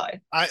power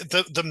lie.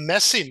 The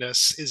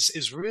messiness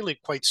is really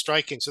quite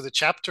striking. So the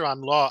chapter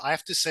on law, I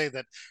have to say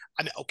that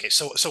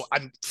so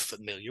I'm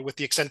familiar with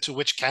the extent to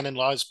which canon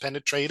law has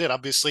penetrated.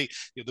 Obviously,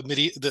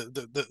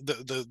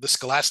 the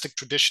scholastic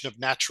tradition of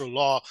natural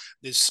law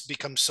has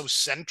become so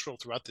central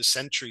throughout the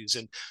centuries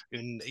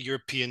in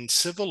European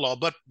civil law.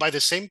 But by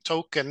the same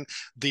token,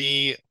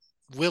 the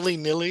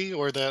willy-nilly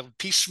or the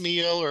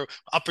piecemeal or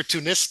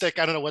opportunistic,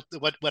 I don't know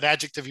what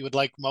adjective you would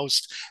like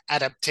most,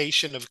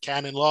 adaptation of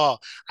canon law.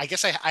 I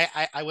guess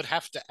I would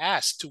have to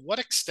ask, to what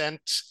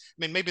extent, I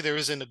mean, maybe there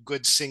isn't a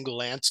good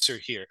single answer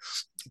here,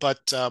 but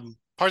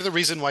part of the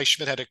reason why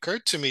Schmitt had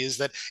occurred to me is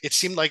that it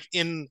seemed like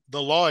in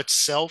the law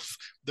itself,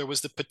 there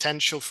was the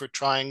potential for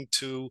trying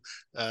to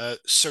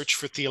search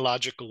for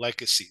theological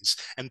legacies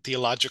and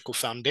theological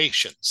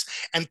foundations.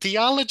 And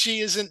theology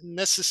isn't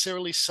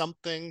necessarily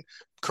something,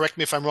 correct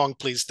me if I'm wrong,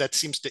 please, that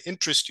seems to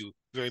interest you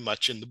very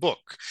much in the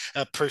book,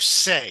 per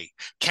se.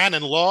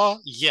 Canon law,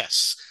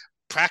 yes.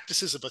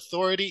 Practices of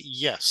authority,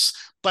 yes.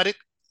 But it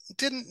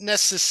didn't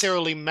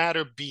necessarily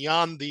matter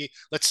beyond the,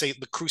 let's say,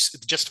 the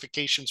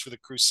justifications for the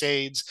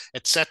Crusades,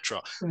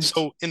 etc. Right.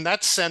 So in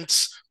that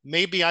sense,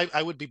 maybe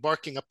I would be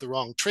barking up the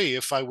wrong tree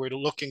if I were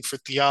looking for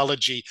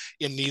theology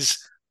in these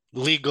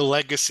legal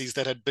legacies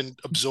that had been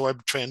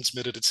absorbed,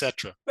 transmitted,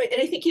 etc. Right,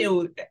 and I think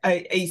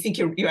I think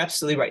you're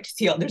absolutely right.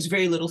 There's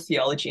very little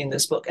theology in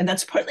this book, and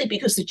that's partly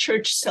because the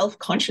church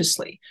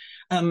self-consciously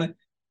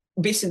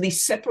basically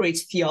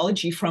separates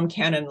theology from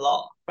canon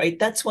law. Right,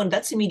 that's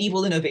a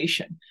medieval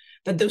innovation.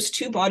 That those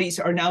two bodies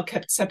are now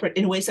kept separate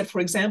in ways that, for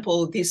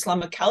example, the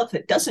Islamic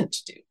Caliphate doesn't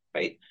do.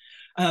 Right.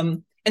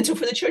 And so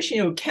for the church,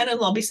 canon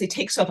law basically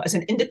takes off as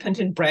an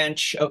independent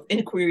branch of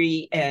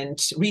inquiry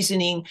and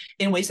reasoning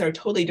in ways that are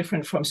totally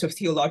different from sort of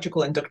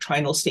theological and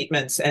doctrinal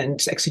statements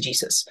and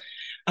exegesis.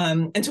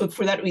 And so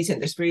for that reason,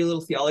 there's very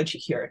little theology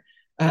here.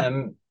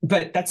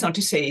 But that's not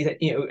to say that,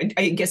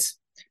 I guess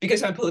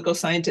because I'm a political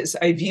scientist,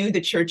 I view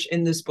the church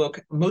in this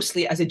book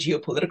mostly as a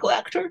geopolitical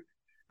actor,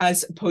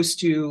 as opposed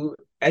to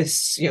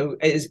as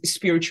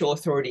spiritual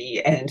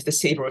authority and the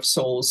savior of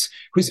souls,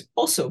 who's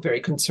also very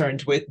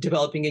concerned with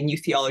developing a new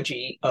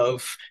theology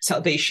of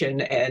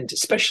salvation, and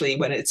especially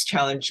when it's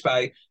challenged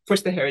by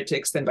first the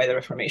heretics, then by the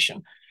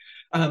Reformation.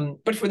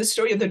 But for the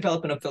story of the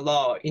development of the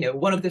law,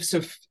 one of the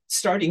sort of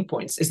starting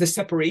points is the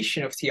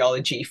separation of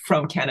theology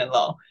from canon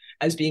law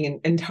as being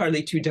in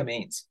entirely two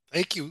domains.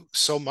 Thank you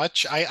so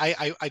much.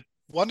 I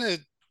want to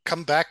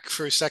come back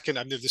for a second.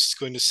 I know this is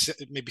going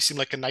to maybe seem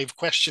like a naive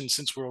question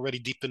since we're already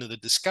deep into the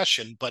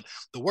discussion, but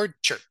the word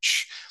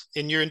church.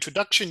 In your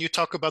introduction, you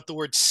talk about the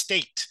word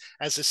state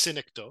as a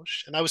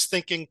synecdoche, and I was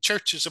thinking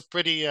church is a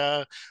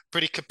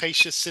pretty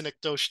capacious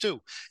synecdoche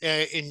too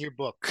in your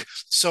book.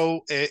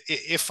 So,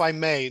 if I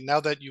may,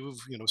 now that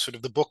you've sort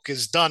of the book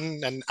is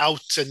done and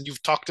out, and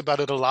you've talked about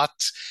it a lot.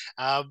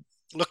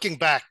 Looking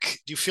back,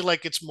 do you feel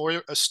like it's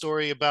more a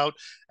story about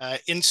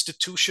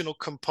institutional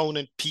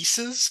component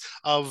pieces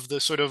of the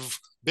sort of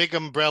big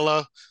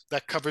umbrella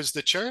that covers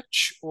the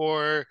church,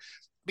 or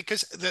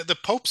because the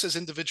popes as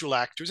individual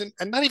actors, and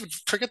not even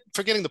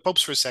forgetting the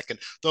popes for a second,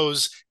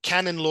 those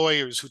canon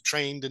lawyers who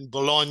trained in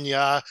Bologna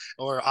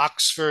or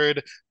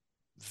Oxford,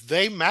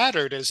 they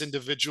mattered as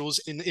individuals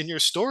in your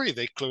story.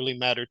 They clearly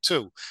matter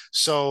too.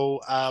 So,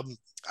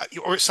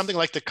 or something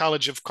like the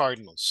College of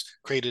Cardinals,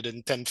 created in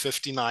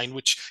 1059,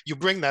 which you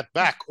bring that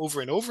back over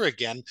and over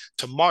again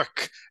to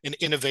mark an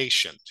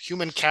innovation,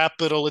 human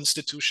capital,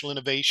 institutional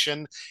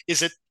innovation.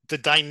 Is it the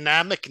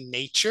dynamic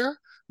nature?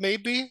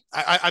 Maybe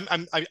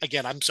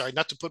I'm sorry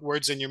not to put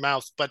words in your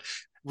mouth, but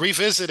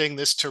revisiting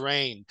this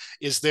terrain,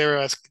 is there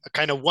a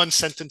kind of one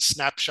sentence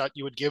snapshot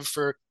you would give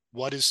for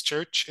what is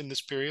church in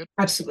this period?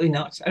 Absolutely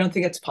not. I don't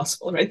think it's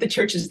possible, right? The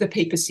church is the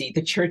papacy.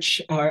 The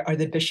church are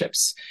the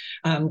bishops.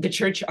 The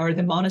church are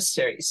the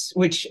monasteries,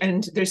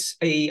 and there's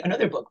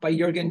another book by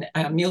Jürgen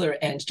Müller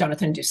and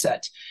Jonathan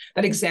Doucette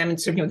that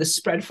examines sort of, the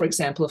spread, for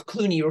example, of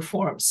Cluny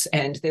reforms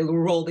and the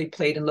role they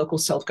played in local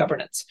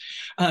self-governance.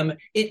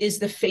 It is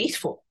the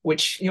faithful,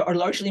 which are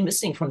largely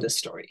missing from this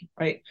story,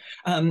 right?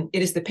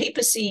 It is the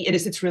papacy. It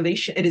is its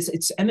relation. It is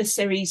its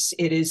emissaries.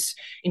 It is,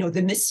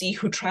 the missi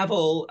who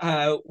travel,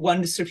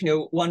 one sort of,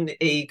 one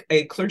a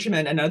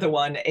clergyman, another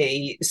one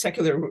a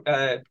secular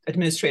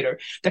administrator,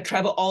 that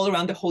travel all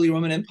around the Holy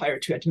Roman Empire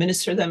to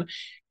administer them.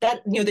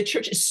 That, the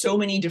church is so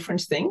many different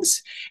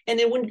things,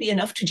 and it wouldn't be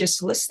enough to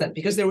just list them,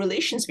 because the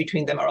relations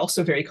between them are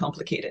also very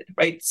complicated,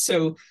 right?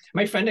 So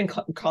my friend and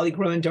colleague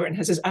Rowan Dorton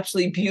has this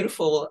absolutely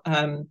beautiful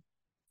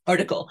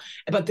article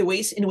about the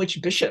ways in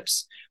which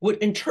bishops would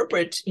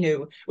interpret,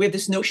 we have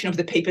this notion of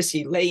the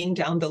papacy laying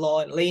down the law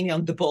and laying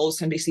down the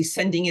bulls and basically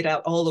sending it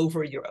out all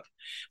over Europe.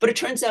 But it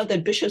turns out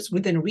that bishops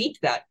would then read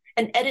that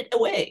and edit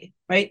away,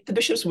 right? The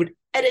bishops would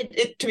edit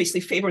it to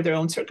basically favor their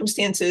own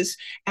circumstances,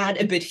 add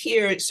a bit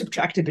here,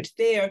 subtract a bit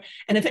there.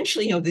 And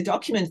eventually, the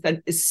document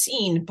that is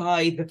seen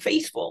by the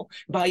faithful,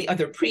 by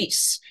other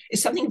priests,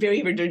 is something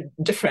very, very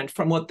different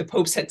from what the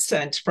popes had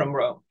sent from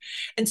Rome.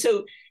 And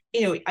so,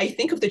 I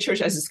think of the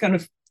church as this kind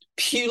of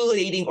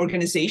pullulating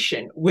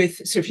organization with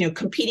sort of,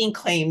 competing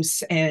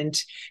claims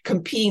and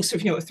competing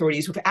sort of,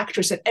 authorities, with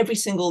actors at every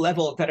single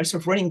level that are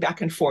sort of running back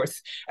and forth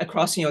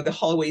across, the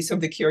hallways of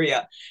the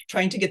curia,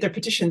 trying to get their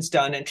petitions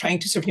done and trying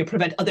to sort of,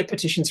 prevent other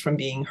petitions from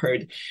being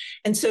heard.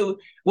 And so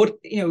what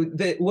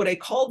I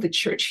call the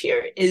church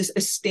here is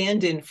a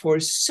stand-in for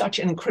such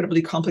an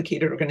incredibly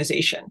complicated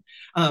organization,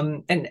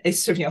 and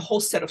it's sort of, a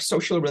whole set of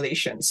social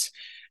relations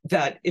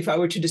that, if I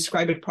were to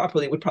describe it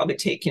properly, would probably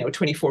take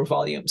 24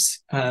 volumes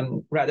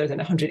rather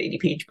than a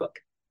 180-page book.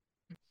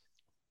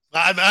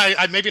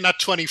 I maybe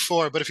not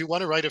 24, but if you want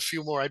to write a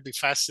few more, I'd be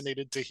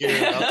fascinated to hear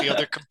about the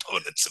other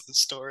components of the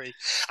story.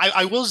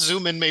 I will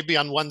zoom in maybe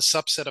on one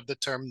subset of the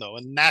term, though,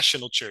 and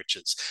national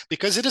churches,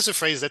 because it is a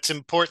phrase that's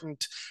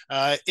important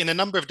in a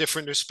number of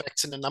different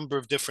respects, in a number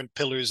of different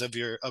pillars of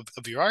your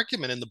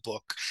argument in the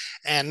book.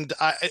 And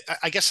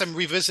I guess I'm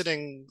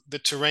revisiting the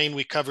terrain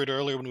we covered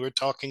earlier when we were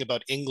talking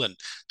about England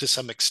to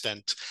some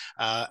extent.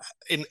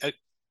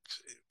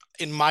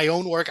 In my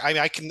own work,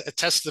 I can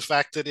attest to the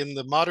fact that in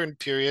the modern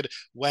period,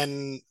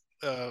 when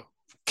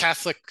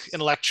Catholic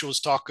intellectuals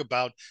talk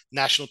about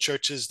national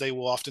churches, they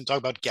will often talk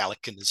about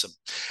Gallicanism.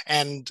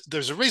 And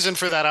there's a reason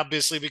for that,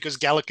 obviously, because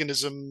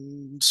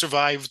Gallicanism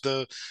survived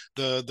the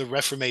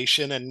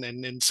Reformation and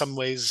in some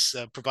ways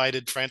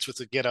provided France with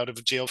a get out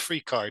of jail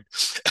free card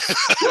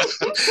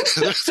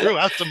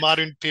throughout the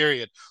modern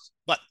period.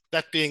 But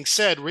that being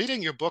said,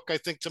 reading your book, I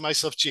think to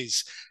myself,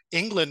 geez,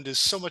 England is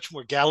so much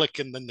more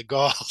Gallican than the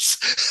Gauls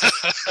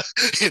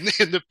in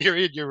the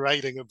period you're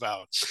writing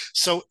about.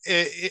 So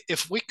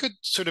if we could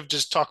sort of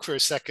just talk for a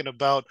second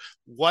about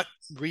what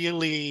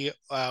really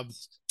a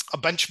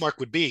benchmark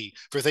would be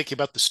for thinking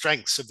about the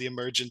strengths of the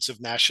emergence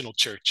of national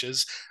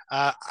churches.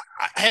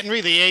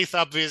 Henry VIII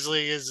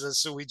obviously is a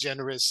sui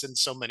generis in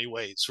so many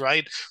ways,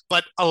 right?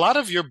 But a lot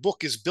of your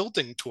book is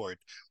building toward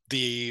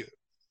the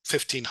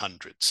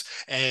 1500s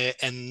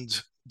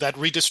and that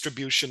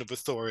redistribution of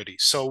authority.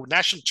 So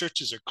national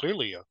churches are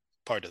clearly a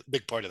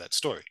big part of that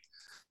story.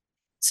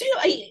 So,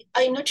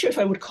 I'm not sure if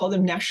I would call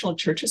them national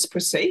churches per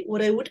se.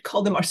 What I would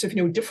call them are sort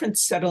of, different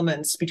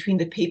settlements between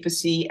the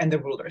papacy and the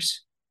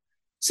rulers.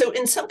 So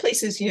in some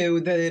places,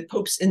 the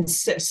popes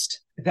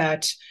insist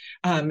that,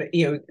 that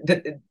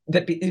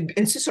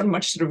insist on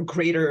much sort of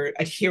greater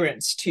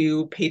adherence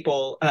to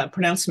papal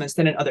pronouncements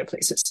than in other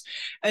places.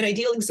 An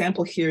ideal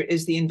example here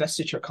is the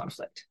investiture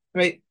conflict,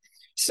 right?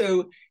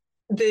 So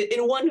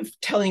in one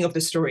telling of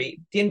the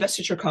story, the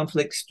investiture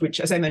conflict, which,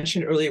 as I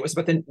mentioned earlier, was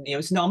about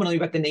it's nominally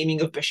about the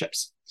naming of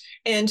bishops.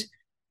 And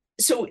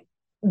so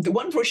the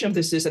one version of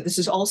this is that this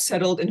is all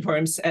settled in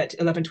Worms at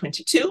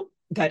 1122,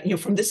 that,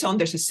 from this on,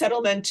 there's a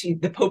settlement.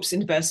 The popes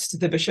invest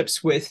the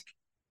bishops with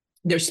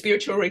their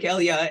spiritual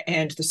regalia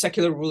and the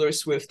secular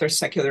rulers with their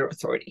secular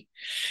authority.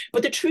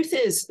 But the truth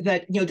is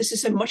that, this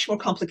is a much more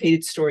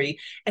complicated story.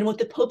 And what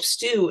the popes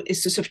do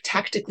is to sort of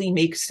tactically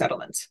make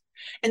settlements.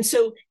 And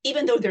so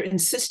even though they're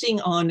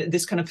insisting on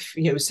this kind of,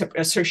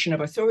 assertion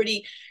of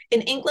authority,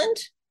 in England,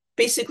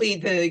 basically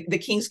the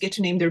kings get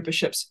to name their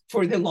bishops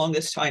for the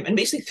longest time and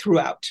basically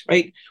throughout,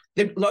 right?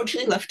 They're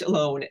largely left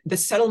alone. The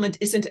settlement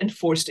isn't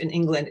enforced in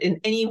England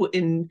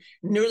in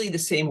nearly the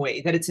same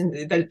way that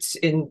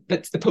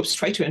the popes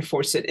try to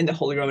enforce it in the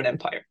Holy Roman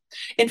Empire.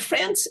 In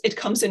France, it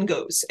comes and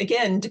goes,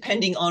 again,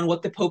 depending on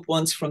what the pope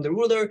wants from the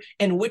ruler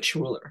and which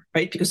ruler,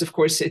 right? Because of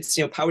course it's,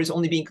 power is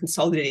only being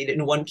consolidated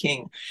in one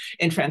king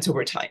in France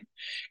over time.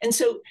 And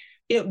so,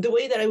 the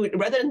way that I would,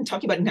 rather than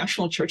talking about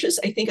national churches,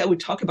 I think I would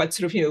talk about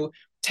sort of,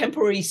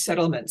 temporary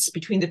settlements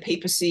between the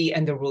papacy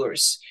and the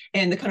rulers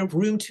and the kind of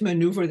room to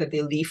maneuver that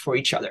they leave for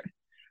each other.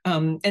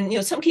 And,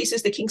 some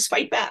cases the kings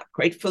fight back,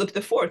 right? Philip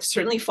IV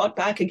certainly fought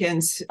back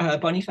against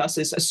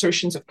Boniface's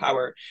assertions of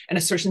power and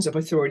assertions of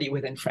authority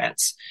within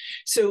France.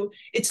 So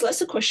it's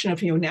less a question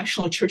of,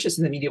 national churches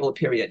in the medieval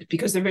period,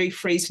 because the very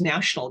phrase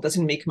national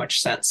doesn't make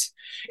much sense.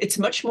 It's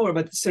much more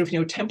about the sort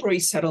of, temporary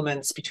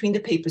settlements between the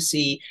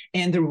papacy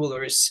and the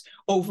rulers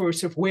over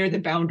sort of where the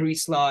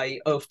boundaries lie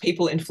of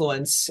papal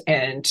influence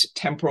and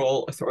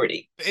temporal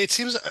authority. It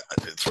seems,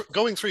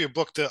 going through your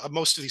book,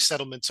 most of these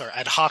settlements are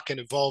ad hoc and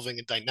evolving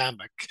and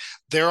dynamic.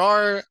 There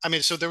are,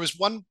 so there was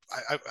one,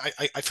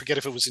 I forget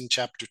if it was in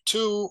chapter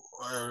 2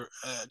 or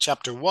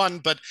chapter 1,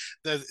 but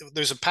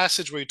there's a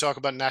passage where you talk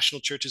about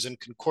national churches and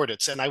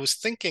concordates. And I was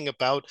thinking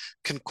about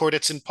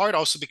concordates in part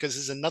also because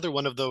it's another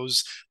one of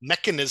those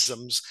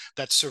mechanisms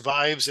that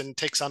survives and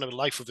takes on a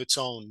life of its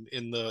own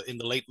in the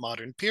late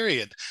modern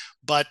period.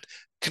 But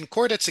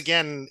concordates,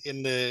 again,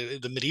 in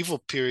the medieval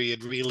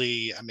period,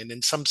 really,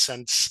 in some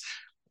sense,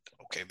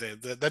 okay,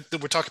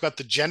 we're talking about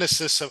the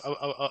genesis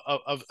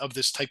of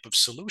this type of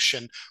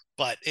solution,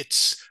 but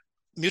it's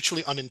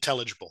mutually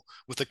unintelligible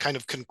with a kind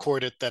of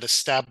concordate that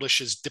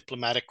establishes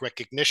diplomatic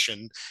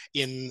recognition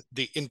in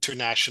the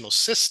international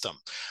system.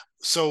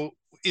 So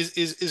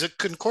is a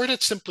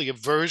concordate simply a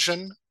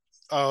version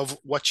of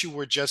what you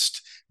were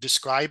just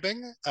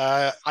describing,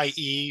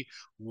 i.e.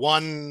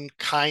 one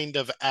kind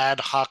of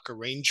ad hoc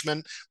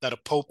arrangement that a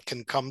pope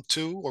can come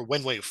to, or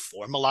one way of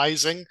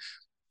formalizing,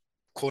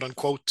 quote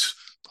unquote,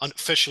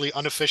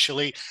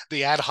 unofficially,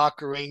 the ad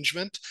hoc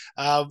arrangement?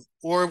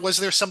 Or was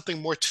there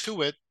something more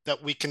to it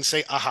that we can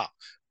say, aha,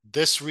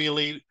 this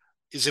really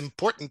is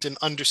important in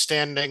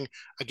understanding,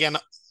 again,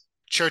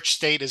 church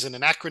state is an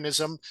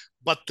anachronism,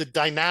 but the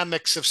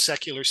dynamics of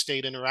secular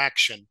state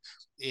interaction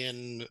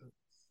in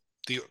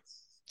the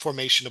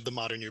formation of the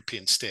modern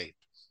European state?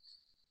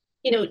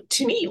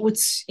 To me,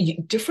 what's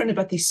different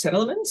about these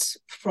settlements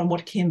from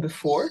what came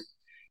before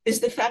is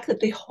the fact that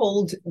they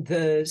hold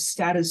the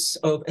status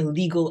of a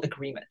legal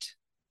agreement,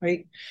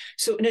 right?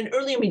 So in an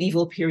earlier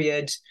medieval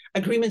period,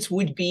 agreements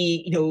would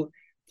be,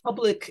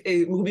 public,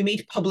 would be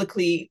made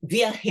publicly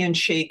via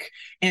handshake,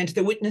 and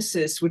the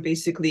witnesses would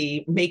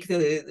basically make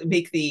the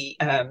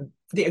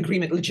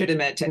agreement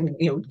legitimate and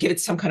give it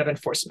some kind of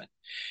enforcement.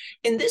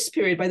 In this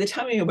period, by the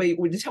time we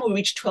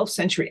reach 12th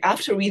century,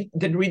 after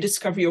the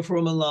rediscovery of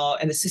Roman law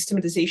and the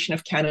systematization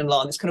of canon law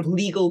and this kind of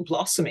legal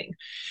blossoming,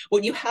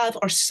 what you have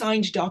are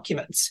signed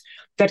documents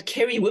that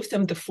carry with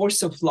them the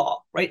force of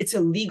law, right? It's a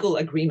legal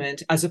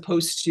agreement as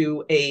opposed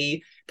to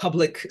a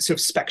public sort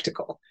of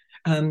spectacle.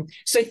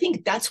 So I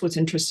think that's what's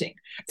interesting.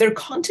 Their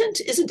content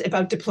isn't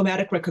about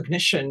diplomatic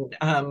recognition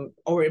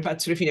or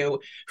about sort of,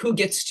 who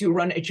gets to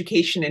run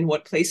education in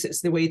what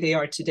places the way they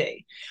are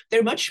today.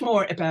 They're much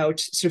more about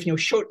sort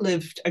of,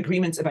 short-lived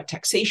agreements about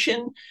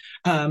taxation,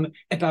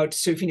 about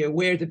sort of,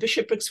 where the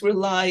bishoprics will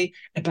lie,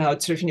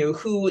 about sort of,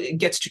 who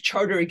gets to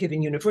charter a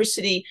given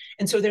university.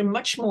 And so they're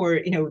much more,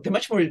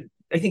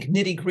 I think,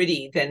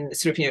 nitty-gritty than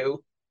sort of,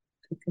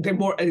 they're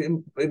more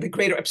the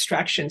greater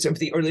abstractions of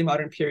the early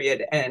modern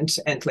period and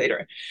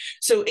later.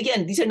 So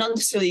again, these are not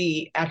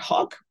necessarily ad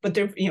hoc, but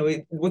they're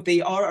what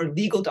they are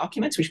legal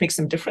documents, which makes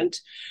them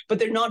different. But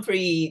they're not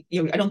very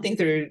I don't think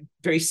they're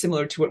very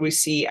similar to what we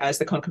see as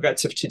the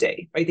concordates of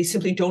today, right? They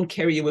simply don't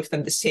carry with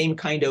them the same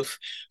kind of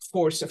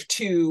force of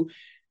two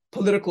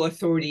political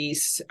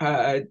authorities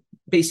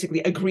basically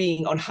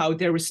agreeing on how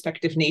their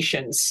respective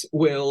nations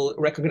will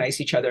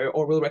recognize each other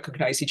or will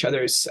recognize each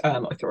other's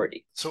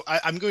authority. So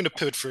I'm going to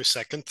pivot for a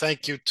second.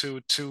 Thank you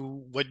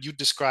to what you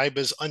describe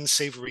as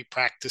unsavory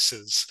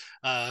practices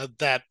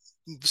that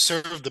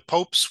serve the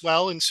popes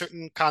well in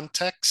certain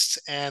contexts,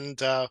 and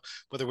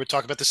whether we're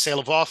talking about the sale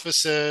of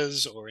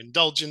offices or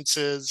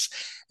indulgences,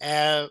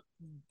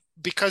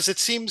 because it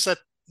seems that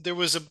there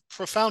was a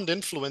profound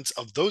influence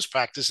of those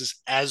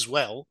practices as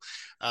well,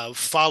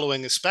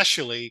 following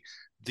especially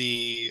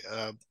the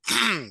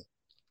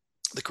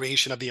the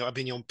creation of the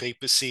Avignon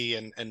papacy,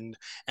 and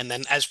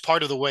then as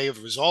part of the way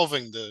of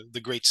resolving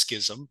the Great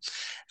Schism.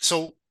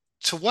 So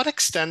to what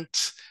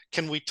extent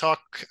can we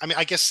talk? I mean,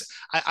 I guess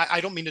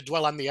I don't mean to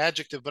dwell on the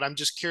adjective, but I'm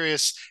just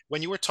curious,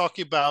 when you were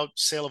talking about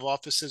sale of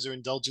offices or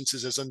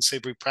indulgences as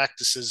unsavory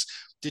practices,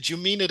 did you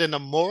mean it in a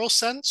moral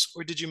sense,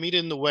 or did you mean it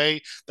in the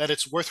way that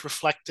it's worth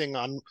reflecting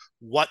on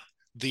what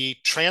the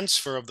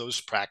transfer of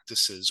those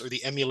practices or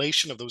the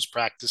emulation of those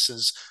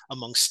practices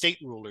among state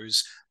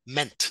rulers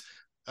meant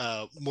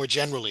more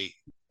generally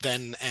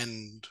then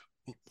and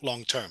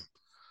long term?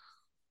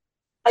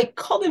 I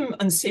call them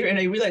unsavory, and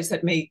I realize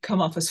that may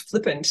come off as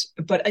flippant,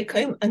 but I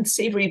call them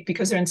unsavory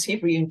because they're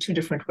unsavory in two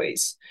different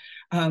ways.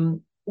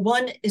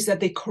 One is that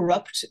they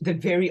corrupt the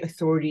very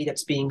authority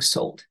that's being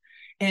sold.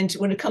 And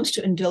when it comes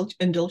to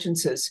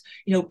indulgences,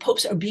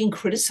 popes are being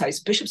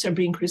criticized, bishops are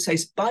being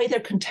criticized by their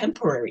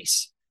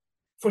contemporaries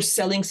for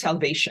selling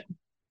salvation,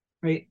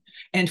 right?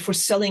 And for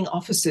selling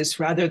offices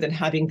rather than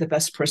having the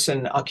best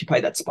person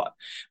occupy that spot.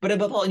 But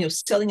above all,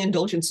 selling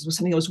indulgences was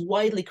something that was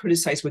widely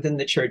criticized within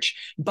the church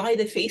by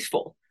the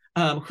faithful,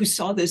 who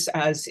saw this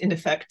as, in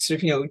effect,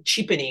 sort of,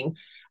 cheapening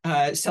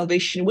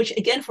salvation, which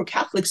again, for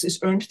Catholics is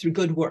earned through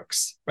good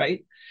works,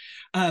 right?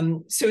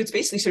 So it's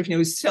basically sort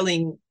of,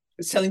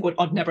 selling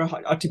what never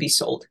ought to be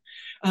sold.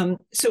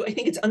 So I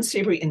think it's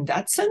unsavory in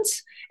that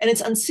sense, and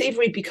it's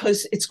unsavory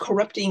because it's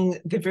corrupting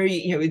the very,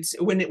 it's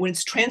when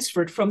it's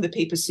transferred from the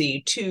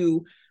papacy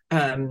to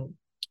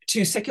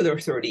secular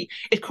authority,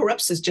 it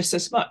corrupts us just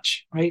as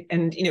much, right?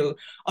 And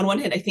on one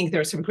hand, I think there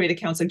are some great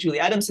accounts like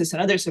Julie Adams's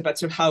and others about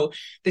sort of how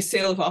the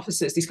sale of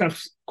offices, these kind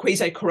of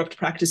quasi-corrupt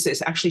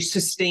practices, actually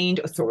sustained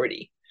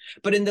authority,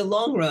 but in the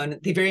long run,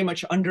 they very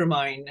much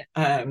undermine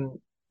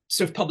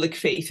sort of public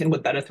faith in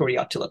what that authority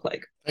ought to look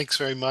like. Thanks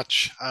very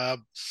much.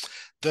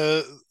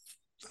 Let's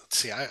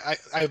see, I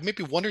have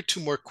maybe one or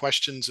two more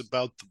questions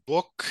about the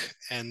book,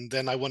 and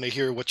then I want to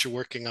hear what you're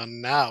working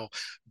on now.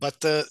 But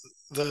the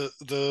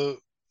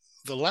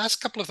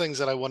last couple of things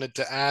that I wanted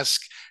to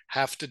ask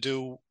have to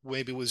do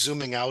maybe with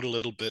zooming out a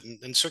little bit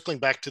and circling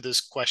back to this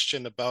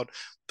question about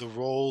the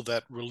role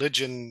that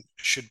religion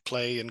should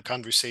play in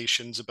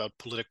conversations about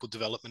political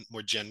development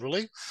more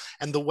generally.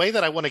 And the way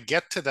that I want to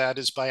get to that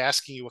is by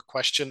asking you a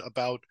question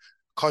about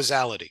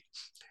causality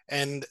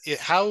and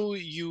how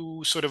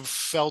you sort of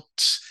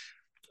felt,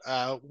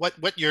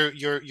 what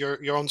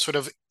your own sort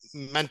of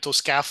mental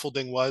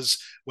scaffolding was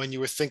when you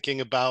were thinking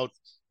about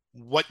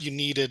what you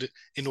needed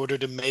in order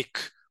to make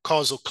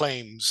causal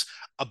claims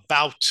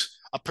about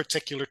a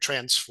particular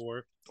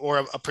transfer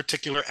or a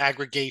particular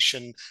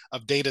aggregation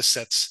of data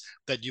sets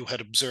that you had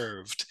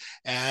observed,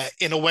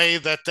 in a way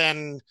that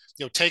then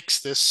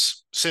takes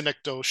this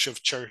synecdoche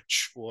of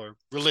church or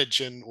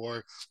religion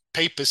or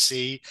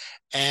papacy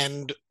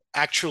and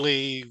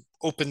actually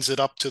opens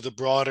it up to the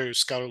broader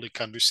scholarly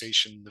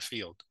conversation in the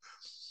field.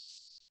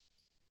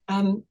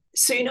 I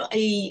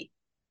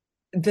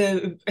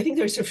think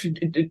there's sort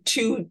of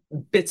two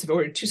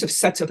sort of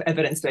sets of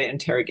evidence that I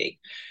interrogate.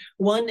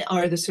 One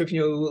are the sort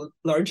of,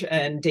 large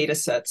N data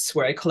sets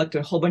where I collected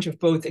a whole bunch of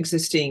both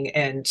existing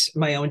and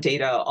my own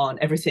data on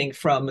everything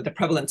from the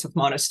prevalence of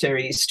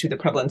monasteries to the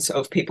prevalence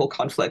of papal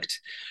conflict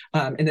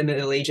in the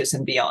Middle Ages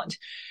and beyond.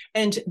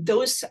 And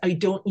those I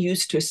don't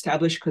use to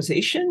establish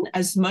causation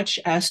as much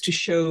as to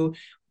show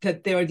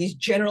that there are these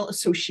general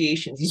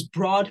associations, these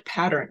broad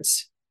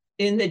patterns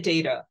in the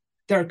data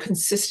that are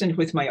consistent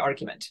with my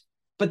argument,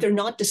 but they're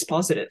not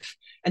dispositive.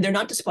 And they're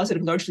not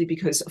dispositive largely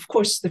because, of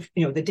course, the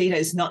data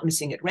is not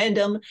missing at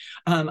random.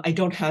 I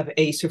don't have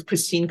a sort of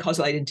pristine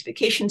causal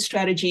identification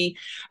strategy.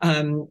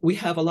 We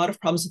have a lot of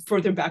problems the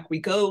further back we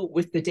go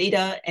with the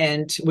data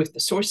and with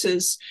the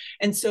sources.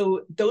 And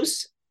so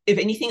those, if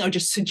anything, are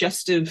just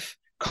suggestive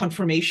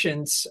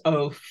confirmations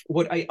of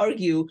what I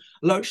argue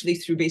largely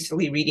through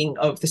basically reading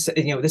of the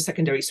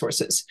secondary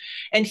sources.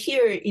 And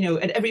here,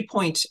 at every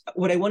point,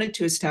 what I wanted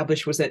to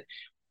establish was that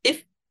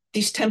if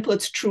these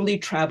templates truly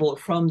travel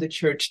from the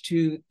church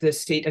to the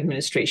state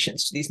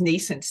administrations, to these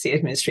nascent state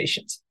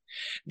administrations,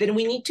 then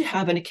we need to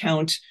have an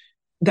account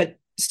that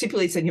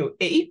stipulates that,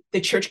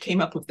 the church came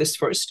up with this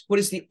first. What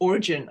is the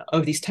origin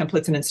of these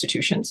templates and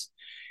institutions?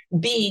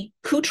 B,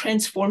 who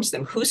transforms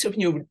them? Who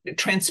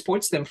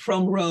transports them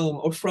from Rome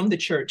or from the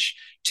church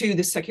to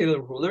the secular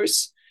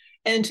rulers?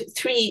 And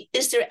 3,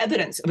 is there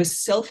evidence of a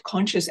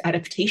self-conscious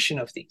adaptation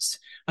of these,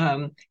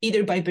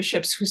 either by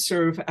bishops who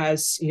serve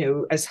as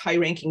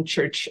high-ranking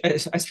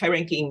as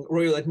high-ranking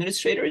royal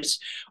administrators,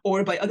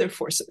 or by other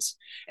forces?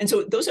 And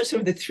so those are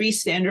sort of the 3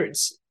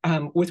 standards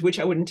with which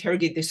I would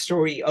interrogate this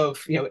story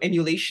of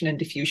emulation and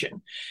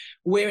diffusion.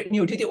 Where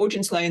do the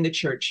origins lie in the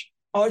church?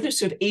 Are there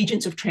sort of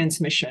agents of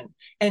transmission?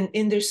 And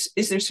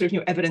is there sort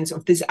of evidence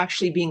of this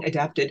actually being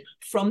adapted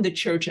from the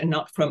church and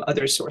not from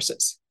other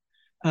sources?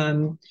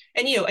 And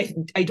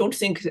I don't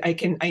think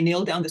I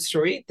nail down the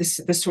story.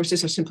 The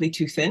sources are simply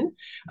too thin.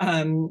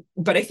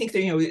 But I think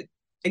that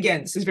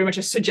again, this is very much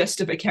a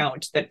suggestive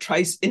account that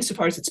tries,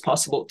 insofar as it's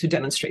possible, to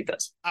demonstrate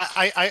this.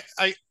 I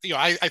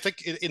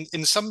think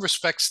in some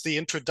respects the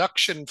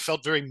introduction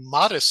felt very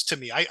modest to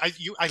me.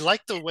 I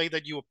like the way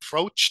that you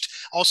approached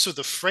also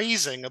the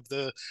phrasing of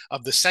the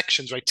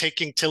sections, right?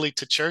 Taking Tilly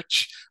to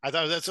church. I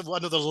thought that's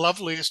one of the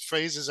loveliest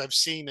phrases I've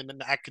seen in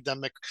an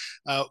academic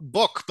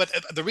book. But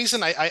the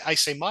reason I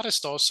say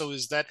modest also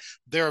is that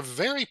there are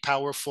very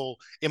powerful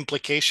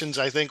implications,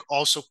 I think,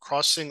 also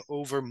crossing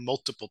over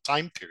multiple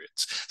time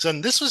periods. So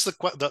in this was the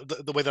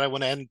way that I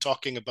want to end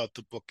talking about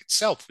the book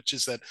itself, which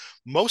is that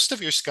most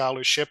of your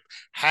scholarship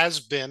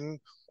has been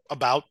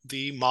about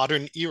the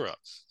modern era.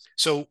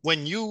 So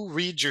when you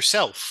read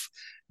yourself,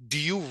 do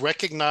you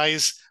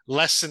recognize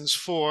lessons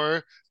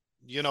for,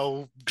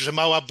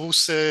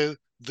 Grzymała-Busse,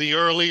 the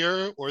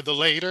earlier or the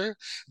later,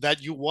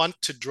 that you want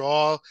to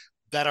draw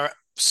that are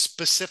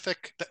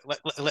specific?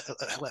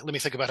 Let me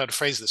think about how to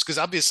phrase this, because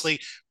obviously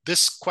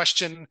this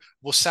question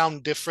will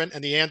sound different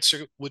and the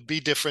answer would be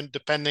different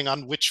depending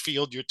on which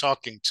field you're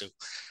talking to.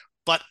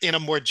 But in a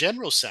more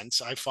general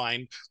sense, I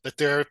find that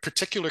there are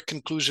particular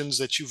conclusions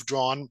that you've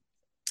drawn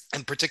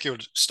and particular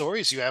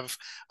stories you have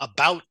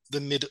about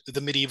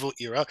the medieval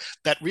era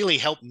that really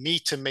help me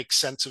to make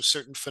sense of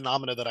certain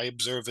phenomena that I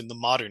observe in the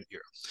modern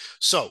era.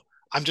 So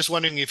I'm just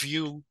wondering if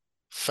you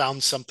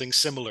found something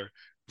similar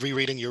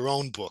rereading your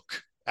own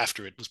book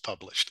after it was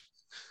published.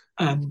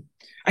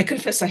 I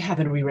confess I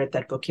haven't reread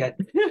that book yet.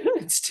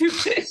 It's too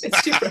fresh.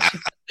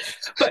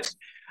 But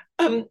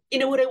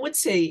what I would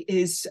say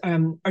is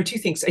are 2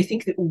 things. I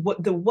think that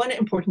the one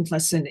important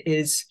lesson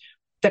is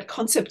that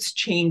concepts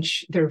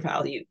change their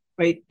value,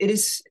 right? It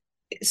is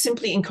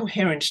simply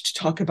incoherent to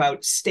talk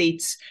about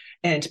states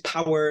and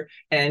power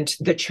and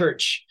the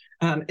church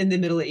in the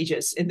Middle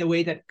Ages in the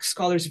way that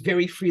scholars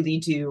very freely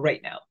do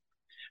right now.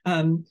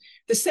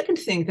 The second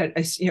thing that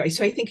I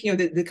think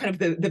the kind of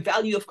the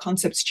value of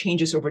concepts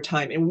changes over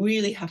time, and we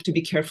really have to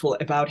be careful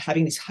about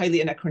having these highly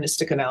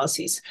anachronistic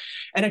analyses.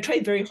 And I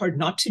tried very hard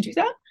not to do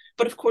that,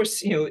 but of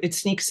course, it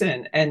sneaks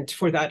in, and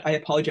for that I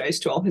apologize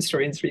to all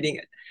historians reading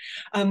it.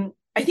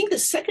 I think the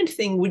second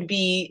thing would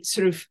be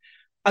sort of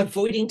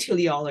avoiding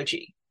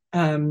teleology.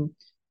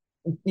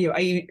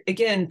 I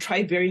again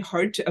tried very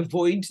hard to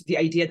avoid the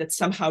idea that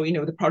somehow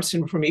the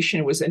Protestant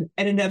Reformation was an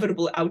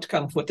inevitable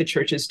outcome of what the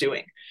church is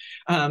doing,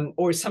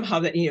 or somehow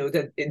that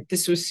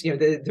this was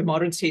the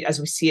modern state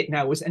as we see it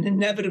now was an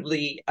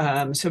inevitably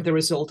sort of the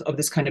result of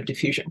this kind of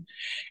diffusion.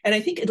 And I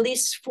think at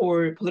least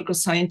for political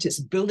scientists,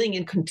 building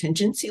in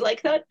contingency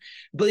like that,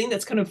 building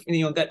that's kind of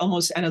that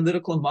almost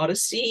analytical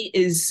modesty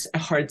is a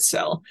hard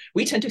sell.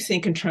 We tend to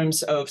think in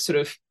terms of sort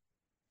of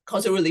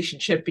causal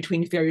relationship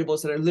between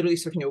variables that are literally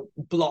sort of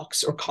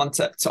blocks or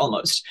concepts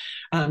almost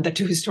that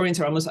to historians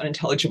are almost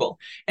unintelligible.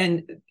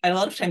 And a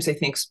lot of times I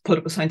think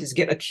political scientists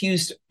get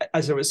accused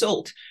as a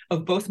result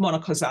of both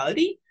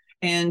monocausality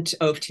and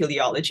of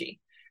teleology.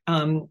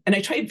 And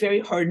I tried very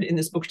hard in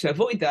this book to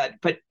avoid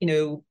that, but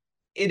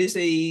it is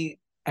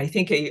I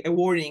think a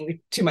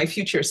warning to my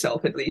future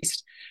self, at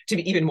least, to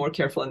be even more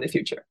careful in the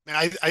future.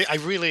 I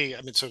really,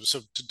 so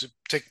to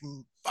take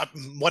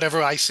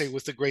whatever I say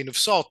with a grain of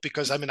salt,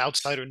 because I'm an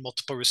outsider in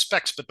multiple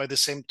respects, but by the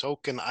same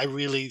token, I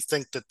really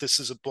think that this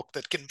is a book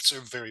that can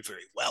serve very,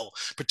 very well,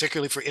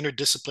 particularly for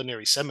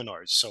interdisciplinary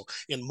seminars. So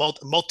in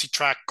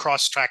multi-track,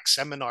 cross-track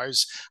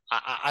seminars,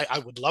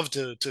 I would love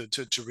to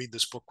read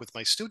this book with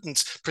my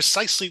students,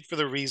 precisely for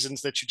the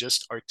reasons that you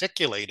just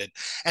articulated.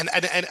 And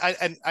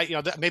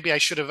maybe I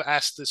should have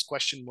asked this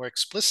question more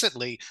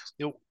explicitly.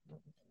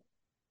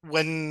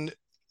 When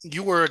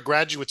you were a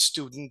graduate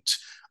student,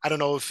 I don't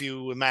know if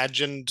you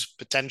imagined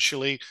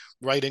potentially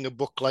writing a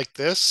book like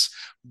this,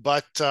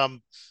 but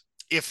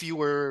if you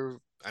were,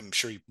 I'm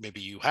sure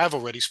maybe you have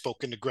already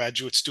spoken to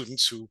graduate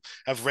students who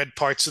have read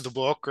parts of the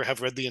book or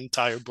have read the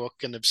entire book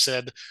and have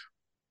said,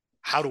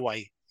 how do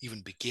I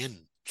even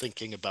begin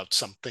thinking about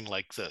something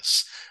like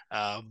this?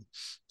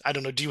 I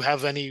don't know. Do you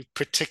have any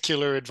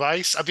particular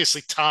advice?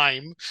 Obviously,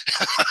 time.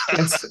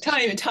 Yes,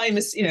 time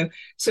is,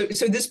 so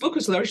this book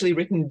was largely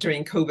written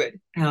during COVID,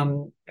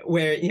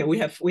 where we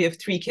have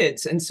three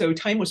kids, and so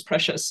time was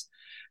precious.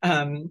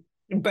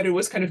 But it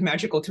was kind of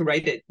magical to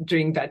write it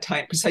during that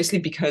time, precisely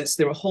because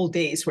there were whole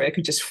days where I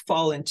could just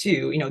fall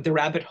into, the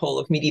rabbit hole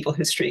of medieval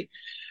history,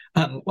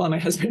 while my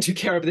husband took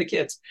care of the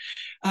kids.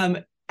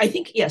 I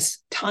think, yes,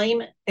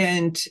 time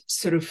and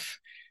sort of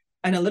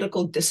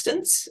analytical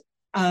distance,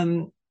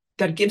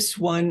 that gives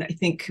one, I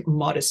think,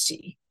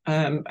 modesty.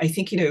 I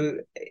think,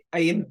 I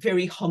am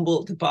very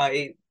humbled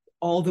by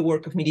all the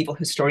work of medieval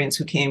historians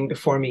who came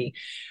before me,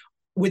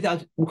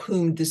 without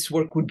whom this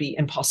work would be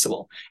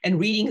impossible. And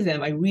reading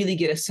them, I really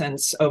get a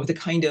sense of the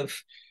kind of,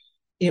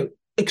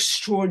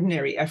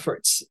 extraordinary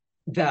efforts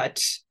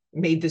that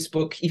made this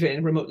book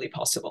even remotely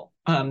possible,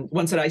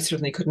 ones that I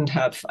certainly couldn't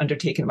have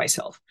undertaken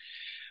myself.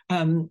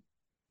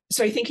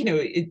 So I think,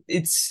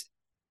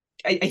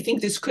 I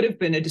think this could have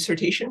been a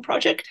dissertation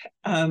project,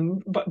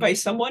 by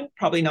someone,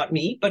 probably not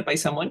me, but by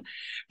someone.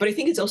 But I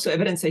think it's also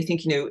evidence, I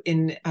think,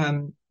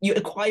 you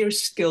acquire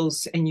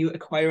skills and you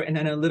acquire an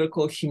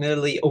analytical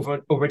humility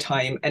over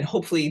time. And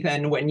hopefully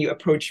then when you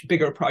approach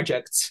bigger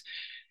projects,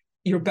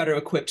 you're better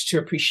equipped to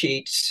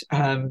appreciate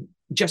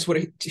just what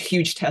a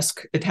huge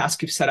task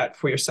you've set out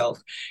for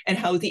yourself, and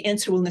how the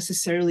answer will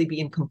necessarily be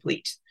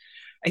incomplete.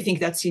 I think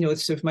that's,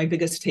 sort of my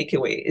biggest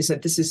takeaway, is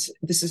that this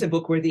is a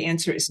book where the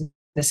answer is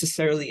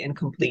necessarily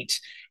incomplete,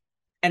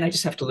 and I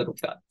just have to live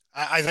with that.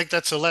 I think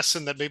that's a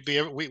lesson that maybe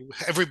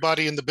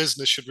everybody in the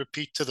business should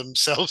repeat to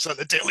themselves on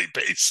a daily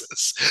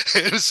basis.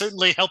 It will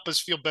certainly help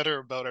us feel better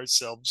about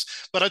ourselves.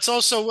 But it's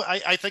also,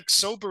 I think,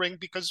 sobering,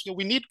 because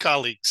we need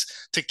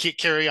colleagues to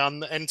carry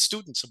on, and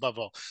students above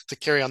all, to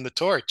carry on the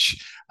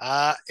torch.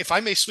 If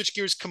I may switch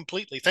gears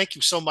completely, thank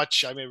you so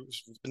much. I mean,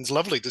 it's been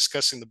lovely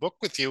discussing the book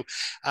with you.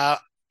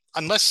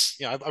 Unless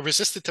I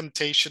resist the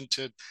temptation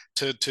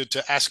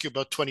to ask you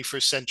about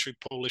 21st century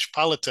Polish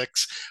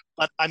politics,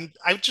 but I'm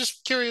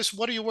just curious,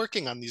 what are you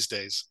working on these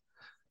days?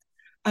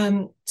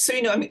 So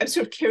I'm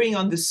sort of carrying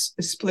on this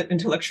split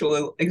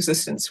intellectual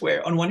existence,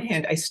 where on one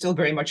hand I still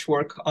very much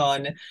work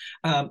on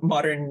the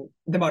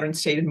modern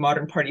state and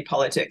modern party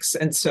politics,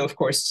 and so of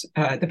course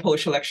the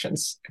Polish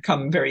elections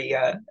come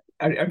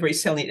are very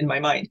salient in my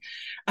mind.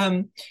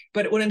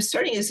 But what I'm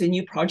starting is a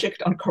new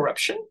project on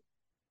corruption,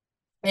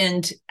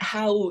 and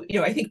how,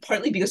 I think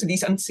partly because of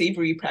these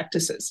unsavory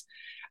practices.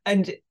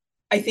 And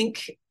I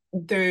think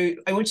I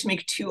want to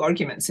make two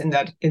arguments in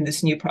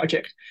this new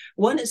project.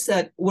 One is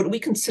that what we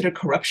consider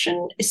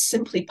corruption is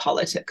simply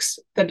politics,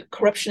 that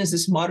corruption is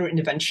this modern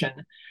invention,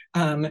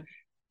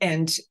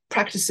 and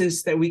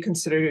practices that we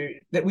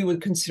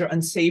would consider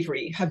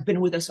unsavory have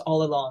been with us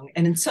all along.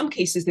 And in some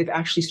cases, they've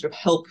actually sort of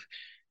helped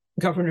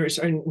governors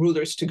and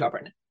rulers to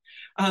govern.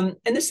 And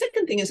the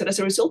second thing is that as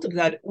a result of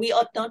that, we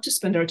ought not to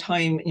spend our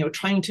time,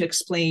 trying to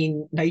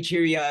explain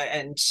Nigeria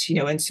and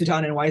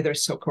Sudan and why they're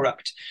so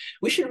corrupt.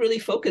 We should really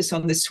focus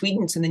on the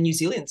Swedens and the New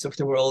Zealands of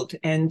the world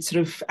and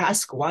sort of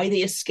ask why they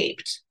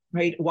escaped,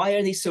 right? Why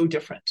are they so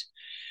different?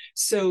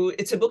 So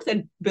it's a book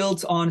that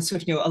builds on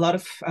sort of, a lot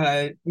of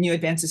new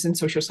advances in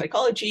social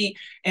psychology,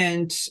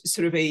 and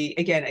sort of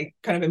a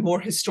kind of a more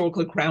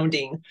historical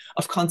grounding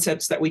of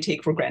concepts that we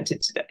take for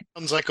granted today.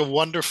 Sounds like a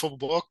wonderful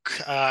book.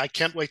 I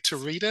can't wait to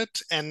read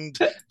it. And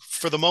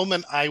for the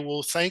moment, I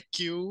will thank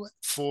you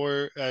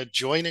for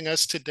joining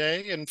us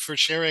today and for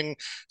sharing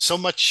so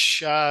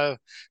much.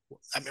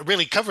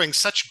 Really covering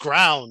such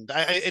ground.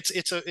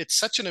 It's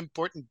such an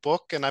important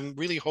book, and I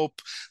really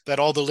hope that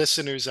all the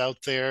listeners out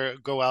there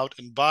go out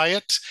and buy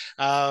it.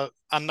 Anna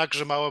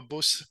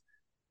Grzymała-Busse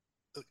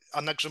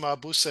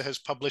has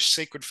published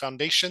Sacred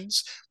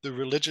Foundations, The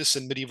Religious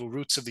and Medieval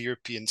Roots of the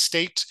European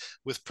State,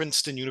 with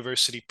Princeton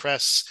University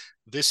Press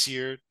this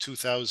year,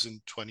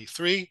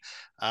 2023.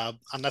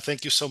 Anna,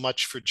 thank you so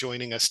much for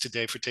joining us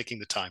today, for taking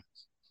the time.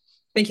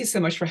 Thank you so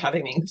much for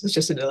having me. This was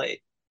just a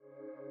delight.